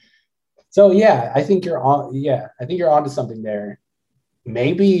 So yeah, I think you're on. Yeah, I think you're onto something there.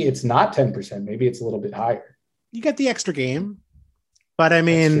 Maybe it's not 10%. Maybe it's a little bit higher. You get the extra game, but I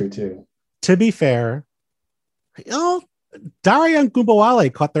mean, that's true too. To be fair, Darian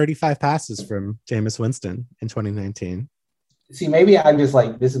Gumbawale caught 35 passes from Jameis Winston in 2019. See, maybe I'm just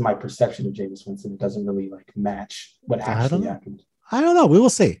like, this is my perception of Jameis Winston. It doesn't really like match what actually happened. I don't know. We will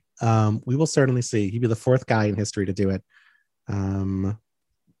see. We will certainly see. He'd be the 4th guy in history to do it.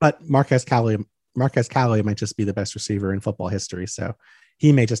 But Marquez Callaway might just be the best receiver in football history. So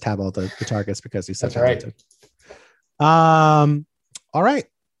he may just have all the targets because he's so talented. Right. All right.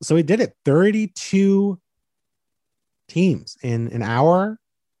 So we did it. 32 teams in an hour,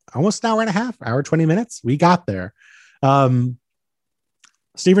 almost an hour and a half, hour, 20 minutes. We got there.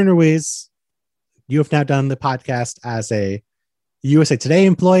 Stephen Ruiz, you have now done the podcast as a USA Today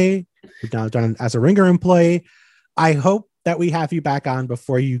employee. You've now done it as a Ringer employee. I hope that we have you back on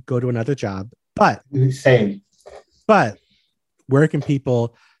before you go to another job. But where can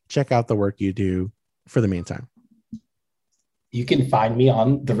people check out the work you do for the meantime? You can find me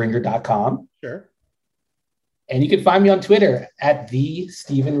on theringer.com. Sure. And you can find me on Twitter at the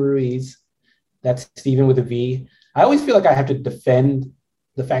Stephen Ruiz. That's Stephen with a V. I always feel like I have to defend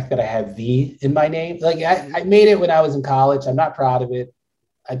the fact that I have "the" in my name. Like I made it when I was in college. I'm not proud of it.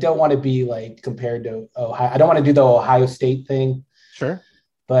 I don't want to be like compared to Ohio. I don't want to do the Ohio State thing. Sure.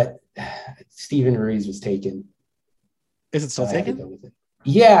 But Stephen Ruiz was taken. Is it still taken?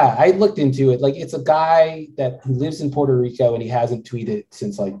 Yeah, I looked into it. Like, it's a guy who lives in Puerto Rico and he hasn't tweeted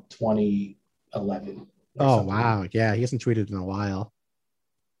since like 2011. Oh, something. Wow. Yeah, he hasn't tweeted in a while.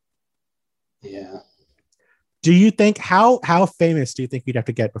 Yeah. Do you think how famous do you think you'd have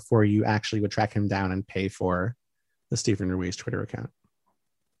to get before you actually would track him down and pay for the Stephen Ruiz Twitter account?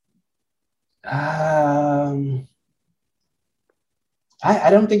 I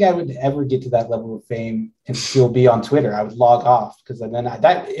don't think I would ever get to that level of fame and still be on Twitter. I would log off because then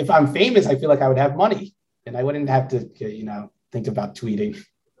if I'm famous, I feel like I would have money and I wouldn't have to, think about tweeting.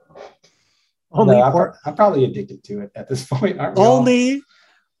 I'm probably addicted to it at this point. Aren't we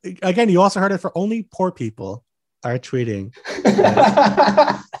again, you also heard it for only poor people are tweeting.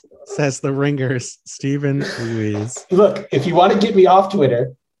 Says the Ringer's Stephen Ruiz. Look, if you want to get me off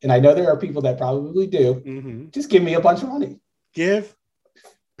Twitter, and I know there are people that probably do, just give me a bunch of money.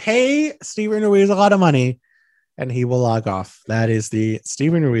 Pay Stephen Ruiz a lot of money and he will log off. That is the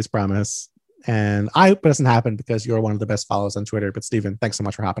Stephen Ruiz promise. And I hope it doesn't happen because you're one of the best followers on Twitter. But Stephen, thanks so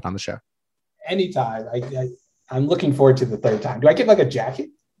much for hopping on the show. Anytime. I'm looking forward to the third time. Do I get like a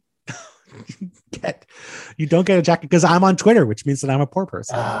jacket? You don't get a jacket because I'm on Twitter, which means that I'm a poor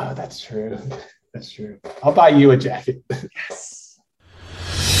person. Oh, that's true. That's true. I'll buy you a jacket. Yes.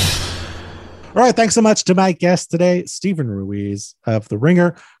 All right. Thanks so much to my guest today, Stephen Ruiz of The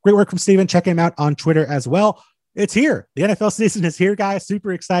Ringer. Great work from Stephen. Check him out on Twitter as well. It's here. The NFL season is here, guys.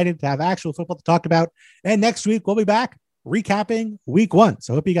 Super excited to have actual football to talk about. And next week, we'll be back recapping week 1.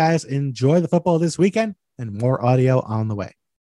 So hope you guys enjoy the football this weekend and more audio on the way.